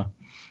just to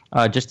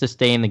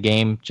stay in the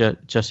game,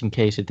 just in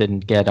case it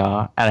didn't get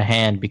out of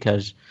hand,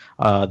 because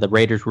the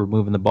Raiders were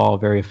moving the ball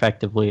very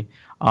effectively.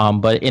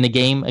 But in a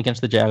game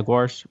against the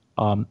Jaguars,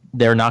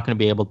 they're not going to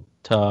be able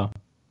to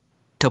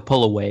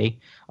pull away,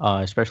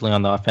 especially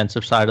on the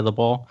offensive side of the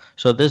ball.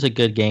 So this is a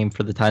good game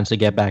for the Titans to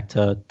get back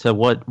to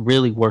what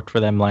really worked for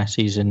them last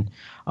season,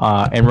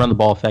 and run the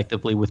ball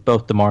effectively with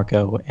both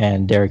DeMarco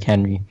and Derrick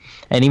Henry,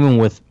 and even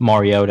with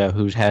Mariota,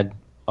 who's had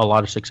a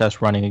lot of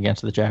success running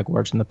against the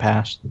Jaguars in the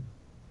past.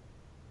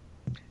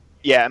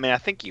 Yeah, I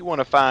think you want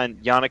to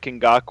find Yannick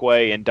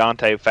Ngakoue and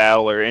Dante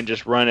Fowler and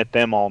just run at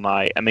them all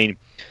night.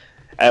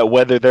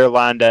 Whether they're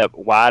lined up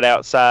wide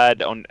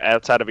outside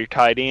of your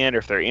tight end, or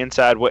if they're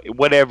inside,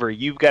 whatever,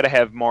 you've got to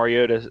have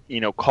Mariota,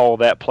 call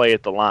that play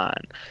at the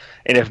line.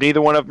 And if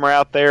neither one of them are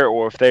out there,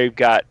 or if they've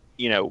got,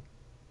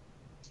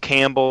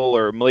 Campbell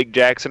or Malik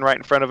Jackson right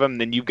in front of them,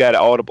 then you've got to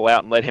audible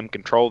out and let him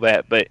control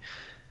that. But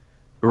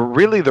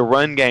really, the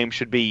run game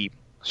should be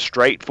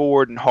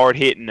straightforward and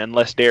hard-hitting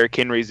unless Derrick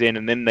Henry's in,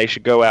 and then they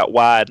should go out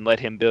wide and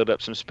let him build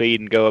up some speed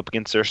and go up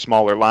against their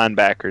smaller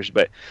linebackers.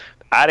 But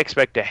I'd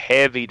expect a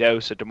heavy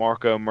dose of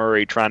DeMarco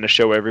Murray trying to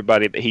show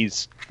everybody that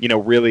he's,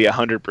 really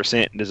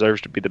 100% and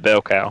deserves to be the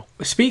bell cow.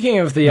 Speaking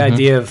of the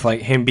idea of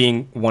him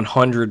being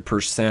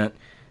 100%,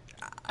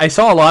 I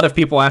saw a lot of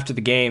people after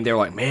the game, they were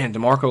like, man,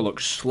 DeMarco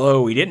looks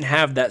slow. He didn't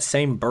have that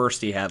same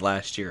burst he had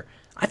last year.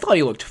 I thought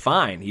he looked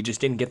fine. He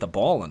just didn't get the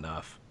ball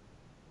enough.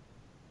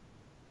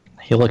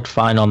 He looked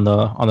fine on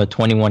the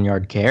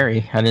 21-yard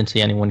carry. I didn't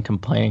see anyone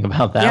complaining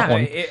about that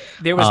one.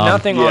 There was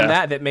nothing on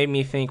that made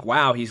me think,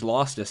 wow, he's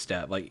lost a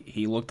step. Like,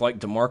 he looked like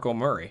DeMarco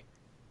Murray.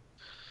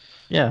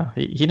 Yeah,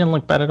 he didn't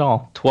look bad at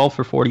all. 12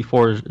 for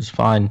 44 is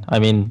fine. I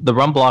mean, the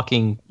run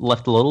blocking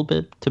left a little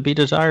bit to be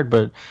desired,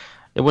 but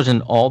it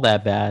wasn't all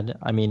that bad.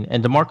 I mean,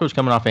 and DeMarco's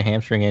coming off a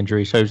hamstring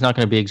injury, so he's not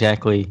going to be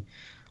exactly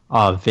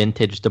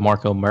vintage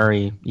DeMarco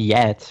Murray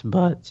yet,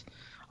 but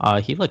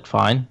he looked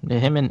fine.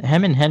 Him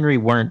and Henry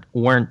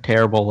weren't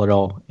terrible at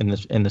all in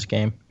this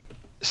game.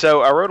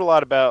 So I wrote a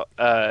lot about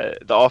the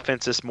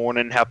offense this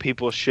morning, how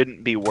people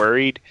shouldn't be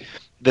worried.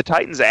 The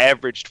Titans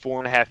averaged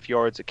 4.5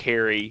 yards a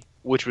carry,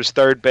 which was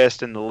third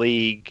best in the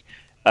league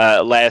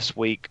last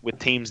week with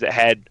teams that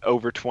had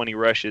over 20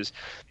 rushes.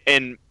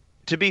 And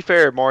to be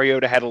fair,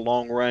 Mariota had a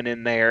long run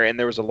in there, and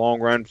there was a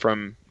long run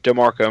from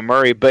DeMarco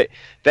Murray, but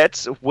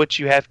that's what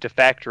you have to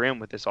factor in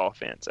with this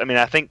offense. I mean,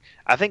 I think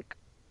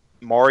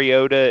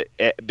Mariota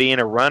being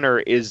a runner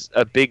is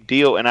a big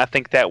deal, and I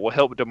think that will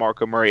help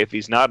DeMarco Murray if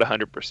he's not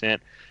 100%.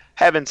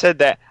 Having said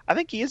that, I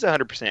think he is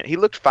 100%. He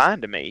looked fine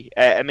to me.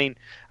 I mean,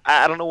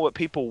 I don't know what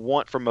people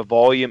want from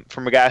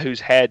a guy who's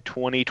had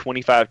 20,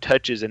 25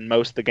 touches in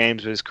most of the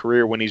games of his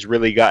career when he's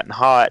really gotten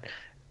hot,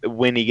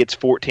 when he gets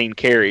 14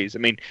 carries. I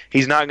mean,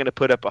 he's not going to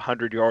put up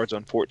 100 yards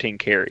on 14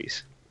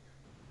 carries.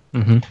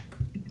 Mm-hmm.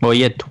 Well,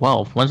 he had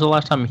 12. When's the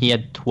last time he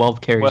had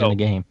 12 carries in a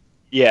game?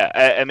 Yeah,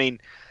 I mean,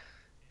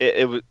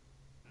 it was.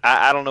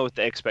 I don't know what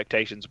the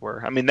expectations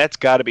were. I mean, that's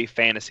got to be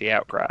fantasy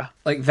outcry.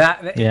 Like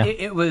that, yeah.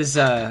 It was.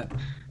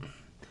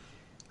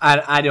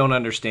 I don't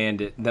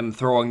understand it. Them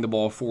throwing the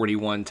ball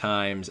 41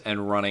 times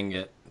and running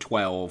it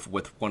 12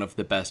 with one of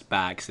the best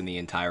backs in the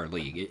entire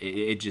league.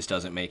 It just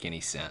doesn't make any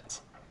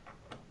sense.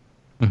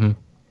 Mm-hmm.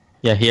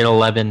 Yeah, he had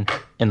 11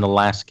 in the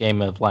last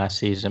game of last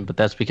season, but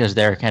that's because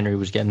Derrick Henry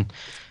was getting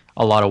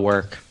a lot of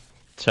work.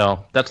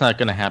 So that's not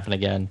going to happen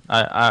again.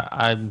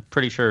 I'm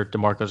pretty sure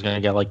DeMarco's going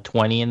to get like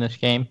 20 in this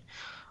game.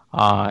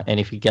 And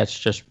if he gets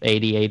just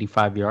 80,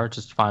 85 yards,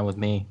 it's fine with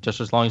me,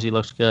 just as long as he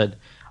looks good.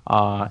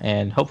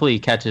 And hopefully he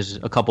catches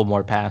a couple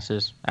more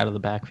passes out of the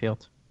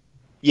backfield.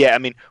 Yeah, I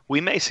mean,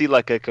 we may see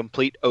like a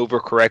complete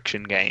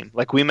overcorrection game.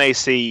 Like we may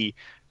see,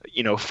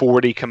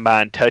 40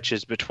 combined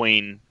touches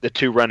between the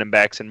two running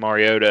backs and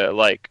Mariota,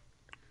 like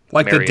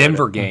the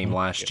Denver game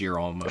last year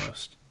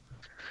almost.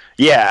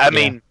 Yeah, I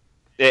mean,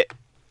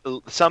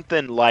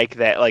 something like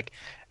that. Like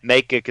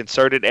make a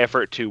concerted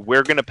effort to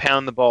we're going to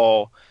pound the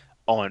ball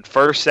on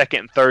first, second,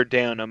 and third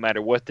down, no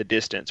matter what the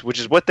distance, which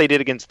is what they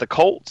did against the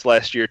Colts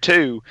last year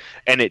too,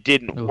 and it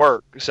didn't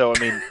work. So I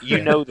mean,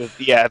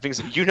 I think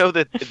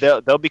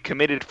that they'll be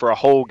committed for a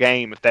whole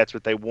game if that's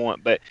what they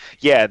want. But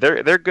yeah,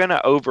 they're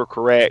gonna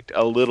overcorrect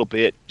a little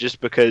bit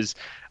just because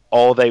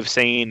all they've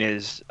seen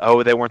is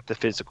they weren't the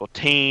physical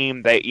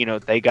team.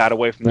 They got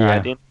away from their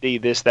identity,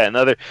 this, that, and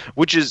other,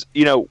 which is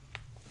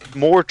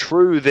more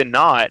true than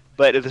not.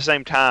 But at the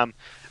same time,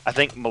 I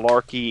think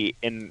Mularkey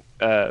and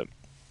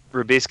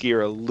Trubisky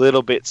are a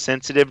little bit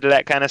sensitive to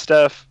that kind of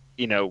stuff,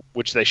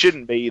 which they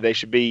shouldn't be. They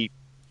should be,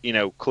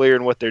 clear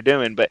in what they're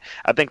doing. But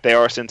I think they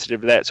are sensitive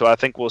to that, so I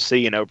think we'll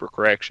see an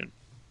overcorrection.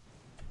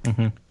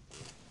 Mm-hmm.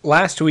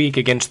 Last week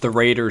against the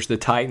Raiders, the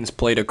Titans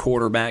played a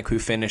quarterback who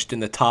finished in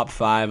the top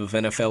 5 of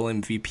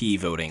NFL MVP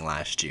voting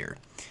last year.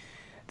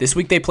 This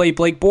week they played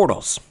Blake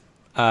Bortles.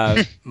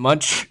 Very,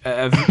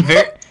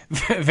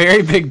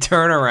 very big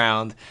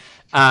turnaround.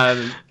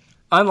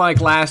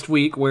 Unlike last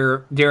week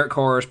where Derek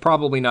Carr is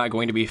probably not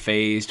going to be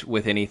fazed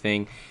with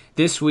anything,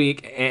 this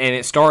week, and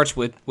it starts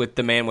with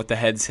the man with the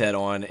headset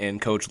on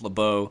and Coach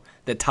LeBeau,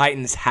 the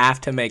Titans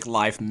have to make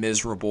life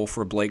miserable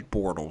for Blake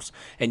Bortles.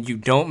 And you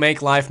don't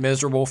make life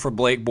miserable for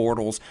Blake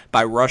Bortles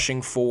by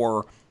rushing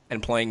 4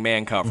 and playing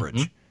man coverage.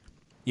 Mm-hmm.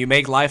 You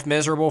make life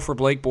miserable for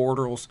Blake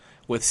Bortles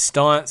with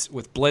stunts,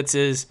 with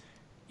blitzes.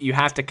 You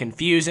have to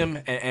confuse him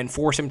and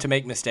force him to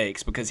make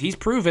mistakes because he's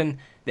proven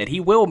that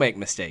he will make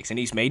mistakes, and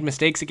he's made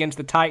mistakes against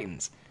the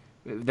Titans.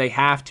 They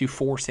have to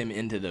force him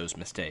into those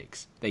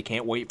mistakes. They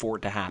can't wait for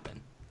it to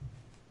happen.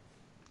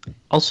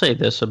 I'll say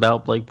this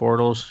about Blake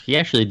Bortles. He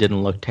actually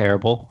didn't look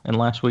terrible in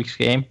last week's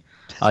game.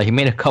 He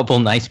made a couple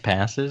nice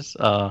passes.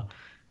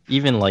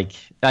 His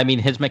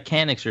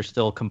mechanics are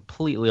still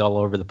completely all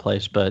over the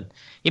place, but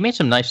he made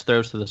some nice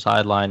throws to the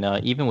sideline,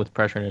 even with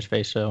pressure in his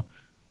face, so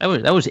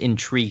that was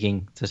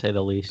intriguing, to say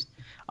the least.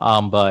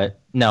 But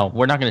no,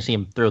 we're not going to see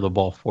him throw the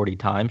ball 40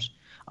 times.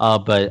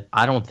 But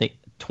I don't think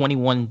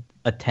 21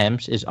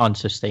 attempts is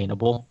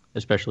unsustainable,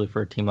 especially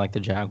for a team like the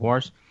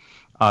Jaguars.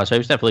 So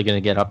he's definitely going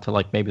to get up to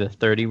like maybe the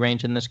 30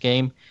 range in this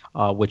game,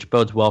 which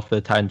bodes well for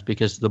the Titans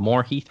because the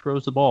more he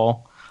throws the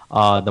ball,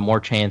 the more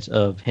chance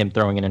of him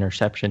throwing an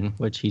interception,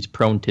 which he's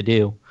prone to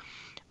do.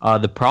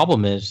 The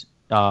problem is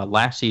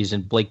last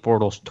season, Blake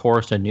Bortles tore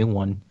us a new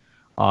one.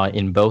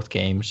 In both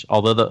games,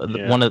 although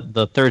one of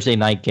the Thursday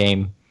night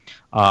game,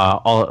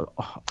 all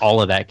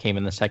of that came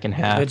in the second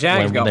half. The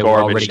Jags got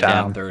garbage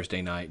time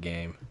Thursday night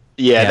game.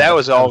 Yeah, that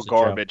was all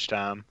garbage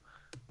time.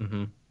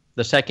 Mm-hmm.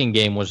 The second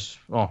game was,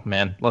 oh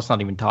man, let's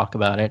not even talk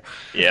about it.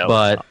 Yeah,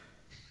 but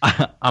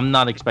I'm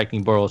not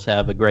expecting Bortles to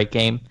have a great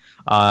game.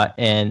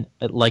 And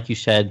like you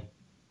said,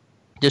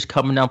 just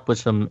coming up with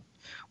some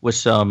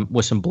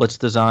blitz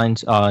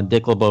designs.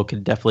 Dick LeBeau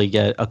could definitely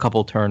get a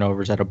couple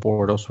turnovers out of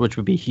Bortles, which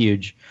would be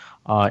huge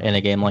in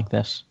a game like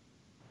this.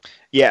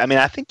 Yeah, I mean,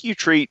 I think you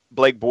treat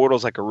Blake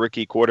Bortles like a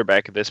rookie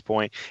quarterback at this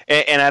point.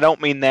 And I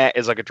don't mean that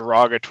as like a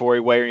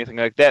derogatory way or anything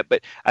like that,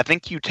 but I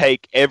think you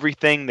take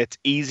everything that's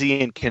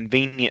easy and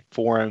convenient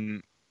for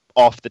him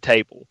off the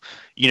table.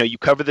 You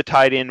cover the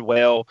tight end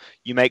well,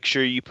 you make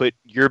sure you put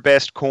your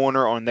best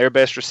corner on their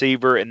best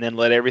receiver, and then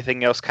let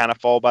everything else kind of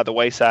fall by the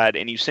wayside,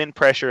 and you send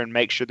pressure and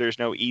make sure there's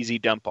no easy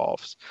dump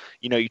offs.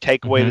 You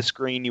take away the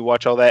screen, you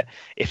watch all that.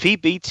 If he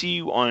beats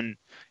you on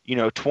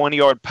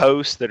 20-yard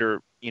posts that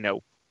are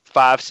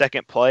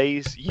 5-second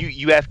plays,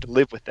 you have to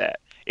live with that.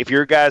 If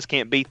your guys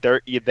can't beat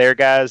their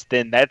guys,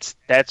 then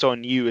that's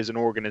on you as an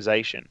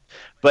organization.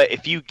 But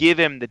if you give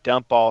him the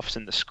dump offs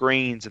and the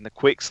screens and the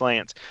quick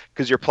slants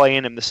because you're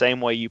playing him the same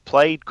way you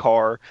played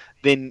Carr,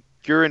 then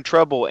you're in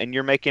trouble and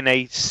you're making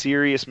a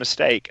serious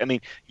mistake. I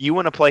mean, you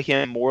want to play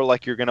him more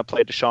like you're going to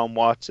play Deshaun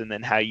Watson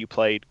than how you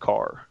played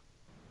Carr.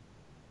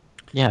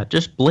 Yeah,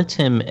 just blitz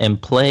him and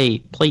play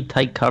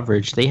tight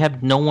coverage. They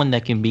have no one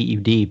that can beat you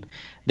deep.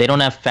 They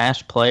don't have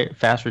fast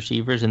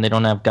receivers, and they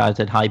don't have guys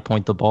that high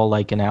point the ball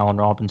like an Allen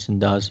Robinson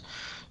does.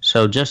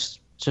 So just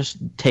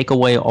take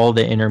away all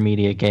the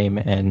intermediate game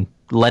and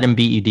let him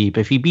beat you deep.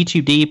 If he beats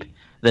you deep,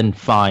 then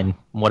fine,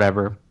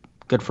 whatever.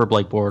 Good for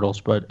Blake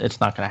Bortles, but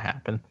it's not going to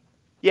happen.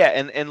 Yeah,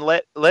 and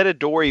let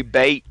Adoree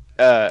bait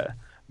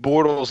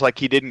Bortles like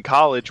he did in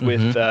college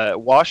with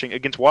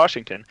against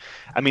Washington.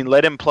 I mean,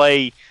 let him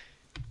play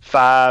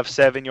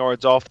 5-7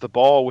 yards off the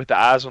ball with the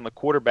eyes on the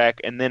quarterback,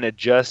 and then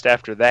adjust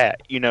after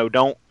that.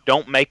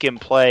 Don't make him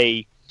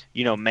play,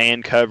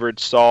 man coverage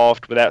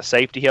soft without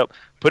safety help.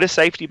 Put a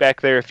safety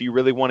back there if you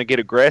really want to get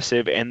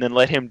aggressive, and then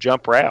let him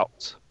jump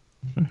routes.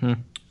 Mm-hmm.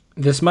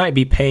 This might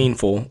be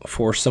painful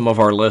for some of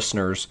our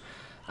listeners,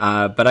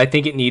 but I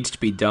think it needs to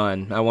be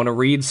done. I want to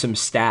read some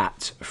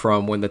stats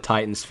from when the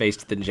Titans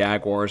faced the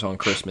Jaguars on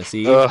Christmas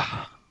Eve.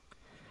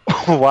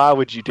 Why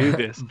would you do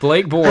this?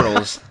 Blake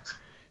Bortles,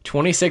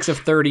 26 of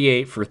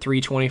 38 for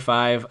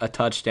 325, a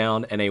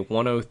touchdown, and a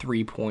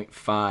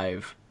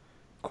 103.5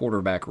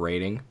 quarterback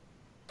rating.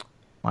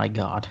 My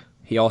God.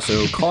 He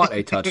also caught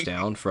a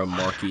touchdown from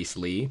Marquise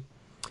Lee.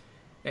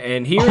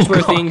 And here's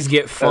where things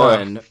get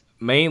fun,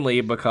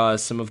 mainly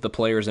because some of the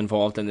players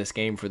involved in this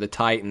game for the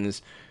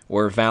Titans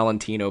were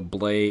Valentino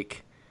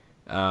Blake.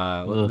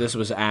 This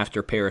was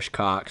after Parrish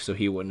Cox, so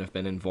he wouldn't have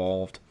been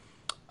involved.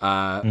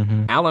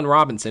 Allen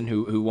Robinson,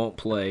 who won't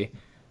play,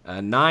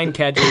 9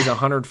 catches,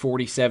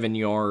 147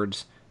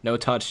 yards, no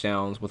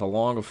touchdowns, with a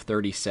long of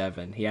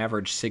 37. He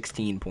averaged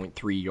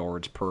 16.3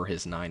 yards per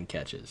his 9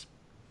 catches.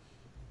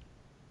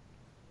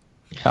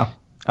 Yeah.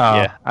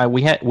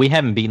 We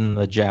haven't beaten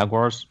the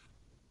Jaguars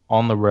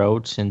on the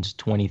road since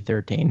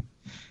 2013,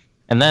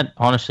 and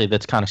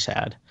that's kind of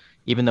sad.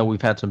 Even though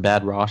we've had some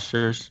bad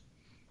rosters,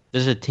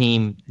 this is a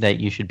team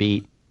that you should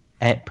beat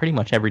at pretty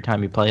much every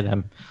time you play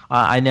them.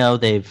 I know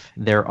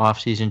they're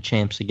off-season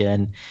champs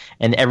again,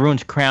 and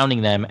everyone's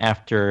crowning them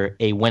after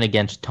a win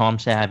against Tom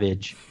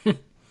Savage.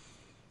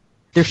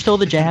 They're still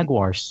the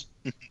Jaguars.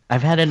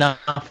 I've had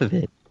enough of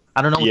it.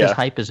 I don't know what this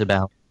hype is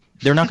about.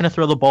 They're not going to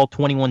throw the ball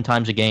 21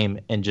 times a game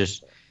and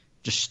just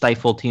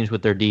stifle teams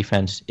with their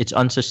defense. It's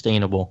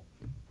unsustainable,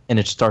 and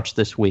it starts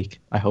this week.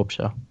 I hope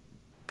so.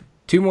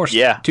 Two more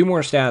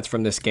stats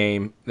from this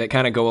game that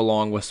kind of go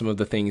along with some of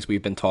the things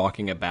we've been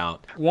talking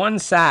about. 1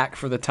 sack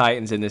for the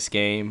Titans in this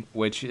game,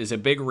 which is a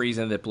big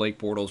reason that Blake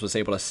Bortles was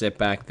able to sit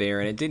back there,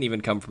 and it didn't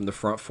even come from the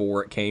front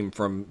four. It came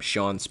from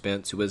Sean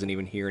Spence, who isn't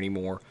even here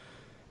anymore.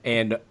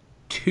 And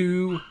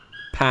 2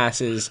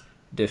 passes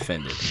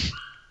defended.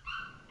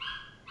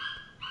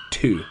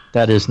 2.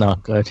 That is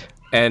not good.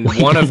 And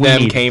one of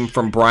them came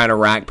from Brian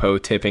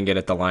Arakpo tipping it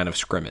at the line of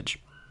scrimmage.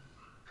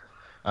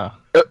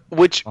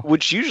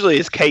 Which usually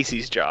is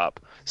Casey's job.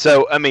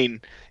 So, I mean,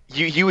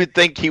 you would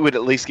think he would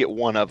at least get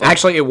one of them.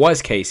 Actually, it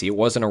was Casey. It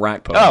wasn't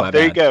Arakpo. Oh,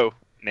 there you go.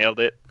 Nailed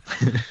it.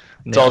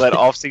 It's all that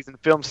off-season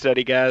film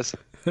study, guys.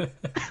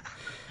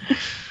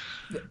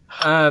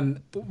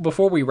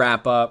 Before we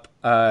wrap up,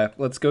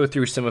 let's go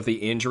through some of the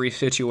injury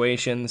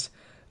situations.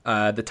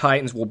 The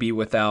Titans will be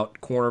without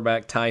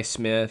cornerback Ty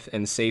Smith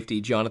and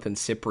safety Jonathan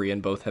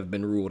Cyprien. Both have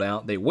been ruled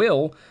out. They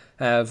will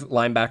have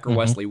linebacker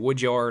Wesley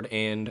Woodyard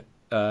and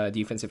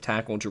defensive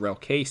tackle Jarrell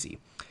Casey.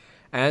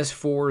 As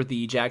for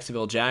the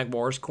Jacksonville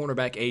Jaguars,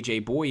 cornerback A.J.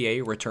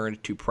 Boye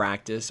returned to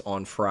practice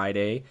on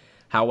Friday.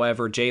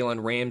 However,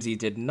 Jalen Ramsey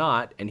did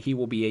not, and he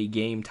will be a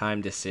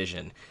game-time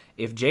decision.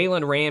 If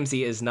Jalen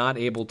Ramsey is not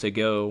able to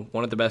go,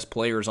 one of the best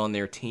players on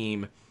their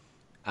team,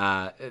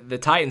 the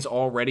Titans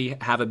already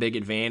have a big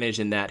advantage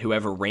in that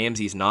whoever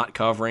Ramsey's not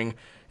covering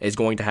is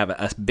going to have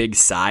a big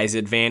size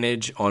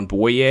advantage on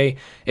Boye.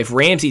 If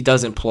Ramsey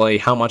doesn't play,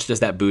 how much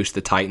does that boost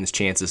the Titans'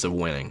 chances of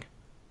winning?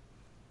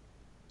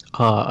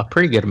 A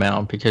pretty good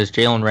amount, because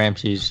Jalen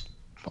Ramsey's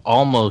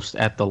almost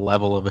at the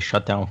level of a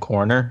shutdown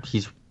corner.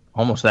 He's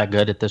almost that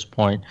good at this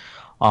point.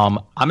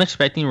 I'm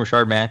expecting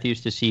Rashard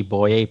Matthews to see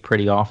Boye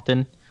pretty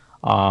often,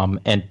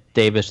 and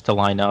Davis to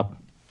line up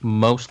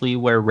mostly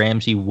where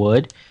Ramsey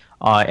would.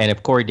 And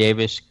if Corey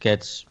Davis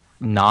gets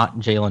not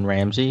Jalen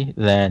Ramsey,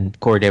 then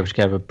Corey Davis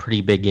could have a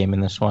pretty big game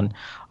in this one,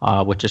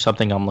 which is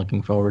something I'm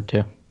looking forward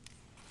to.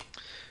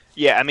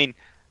 Yeah, I mean,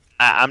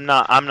 I'm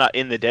not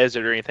in the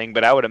desert or anything,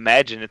 but I would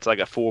imagine it's like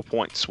a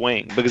 4-point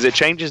swing because it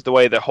changes the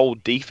way the whole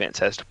defense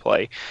has to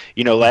play.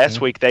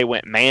 Last week they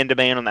went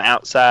man-to-man on the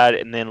outside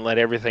and then let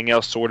everything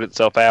else sort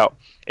itself out.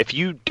 If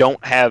you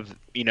don't have,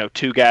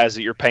 two guys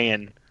that you're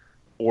paying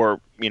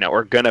or,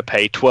 are going to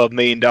pay $12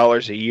 million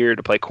a year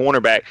to play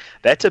cornerback,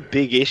 that's a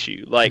big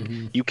issue. Like,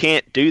 you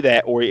can't do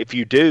that, or if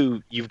you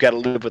do, you've got to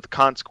live with the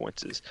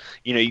consequences.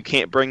 You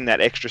can't bring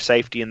that extra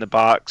safety in the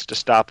box to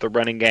stop the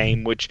running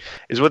game, which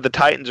is what the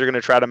Titans are going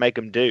to try to make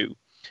them do.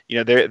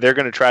 They're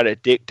going to try to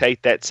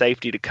dictate that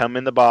safety to come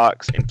in the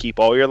box and keep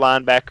all your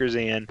linebackers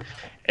in,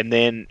 and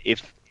then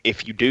if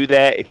you do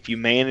that, if you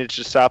manage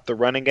to stop the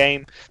running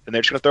game, then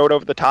they're just going to throw it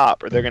over the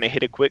top, or they're going to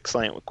hit a quick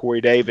slant with Corey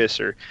Davis,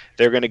 or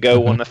they're going to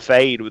go on the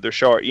fade with their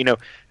short.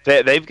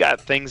 They've got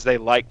things they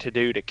like to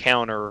do to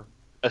counter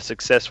a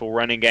successful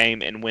running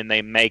game, and when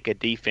they make a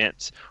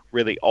defense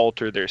really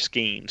alter their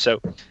scheme.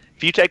 So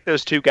if you take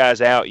those two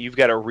guys out, you've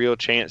got a real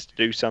chance to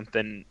do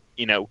something,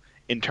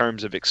 in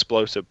terms of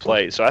explosive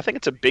plays. So I think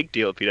it's a big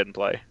deal if he doesn't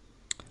play.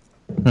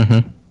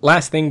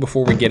 Last thing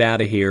before we get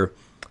out of here.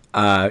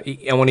 I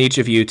want each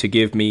of you to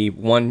give me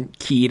one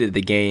key to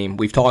the game.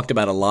 We've talked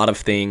about a lot of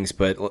things,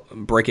 but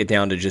break it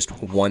down to just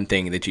one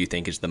thing that you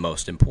think is the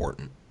most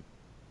important.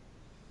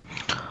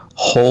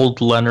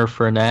 Hold Leonard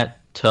Fournette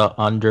to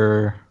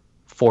under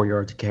 4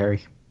 yards a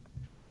carry,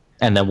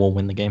 and then we'll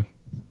win the game.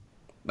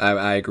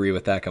 I agree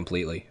with that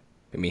completely.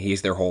 I mean,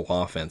 he's their whole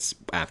offense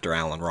after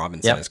Allen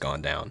Robinson has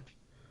gone down.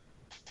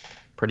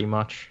 Pretty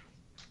much.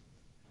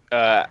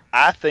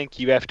 I think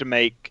you have to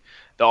make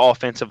the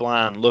offensive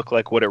line look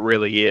like what it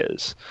really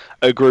is.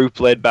 A group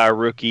led by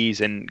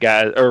rookies and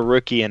guys, or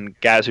rookie and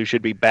guys who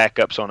should be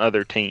backups on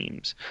other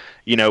teams.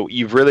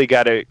 You've really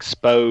got to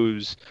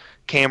expose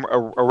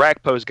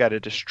Orakpo's got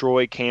to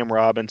destroy Cam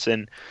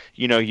Robinson.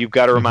 You've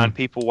got to remind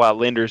people why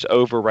Linder's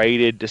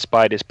overrated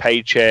despite his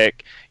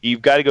paycheck.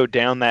 You've got to go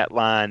down that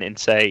line and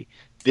say,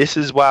 this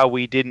is why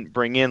we didn't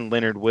bring in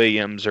Leonard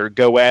Williams, or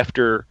go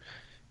after,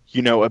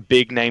 a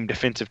big name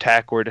defensive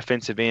tackle or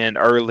defensive end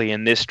early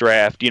in this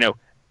draft.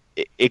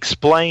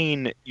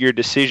 Explain your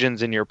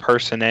decisions and your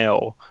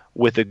personnel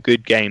with a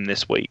good game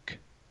this week.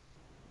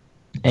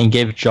 And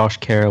give Josh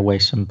Carraway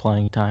some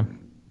playing time.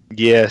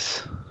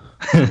 Yes.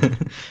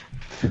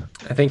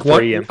 I think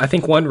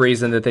one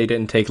reason that they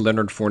didn't take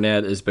Leonard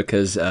Fournette is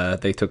because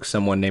they took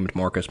someone named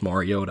Marcus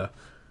Mariota.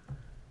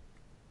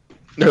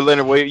 No,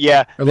 Leonard Williams.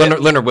 Yeah, or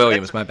Leonard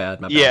Williams. My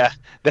bad. Yeah,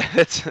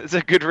 that's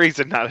a good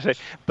reason not to.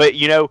 But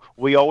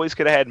we always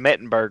could have had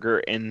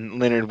Mettenberger and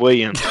Leonard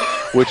Williams,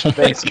 which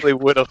basically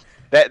would have.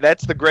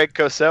 That's the Greg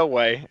Cosell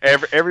way.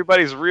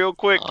 Everybody's real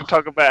quick to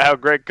talk about how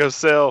Greg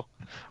Cosell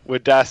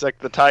would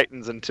dissect the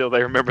Titans until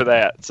they remember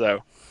that.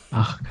 So.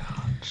 Oh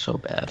God, so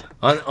bad.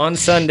 On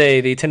Sunday,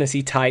 the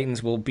Tennessee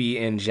Titans will be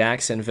in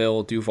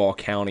Jacksonville, Duval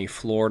County,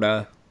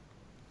 Florida,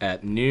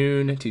 at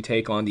noon to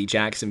take on the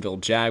Jacksonville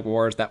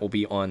Jaguars. That will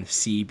be on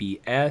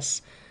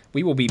CBS.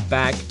 We will be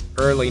back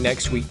early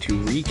next week to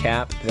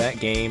recap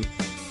that game.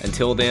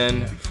 Until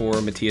then,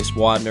 for Matthias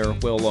Wadner,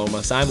 Will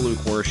Lomas, I'm Luke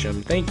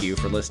Worsham. Thank you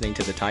for listening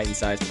to the Titan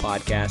Sized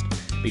Podcast.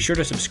 Be sure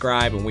to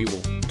subscribe, and we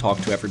will talk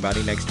to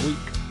everybody next week.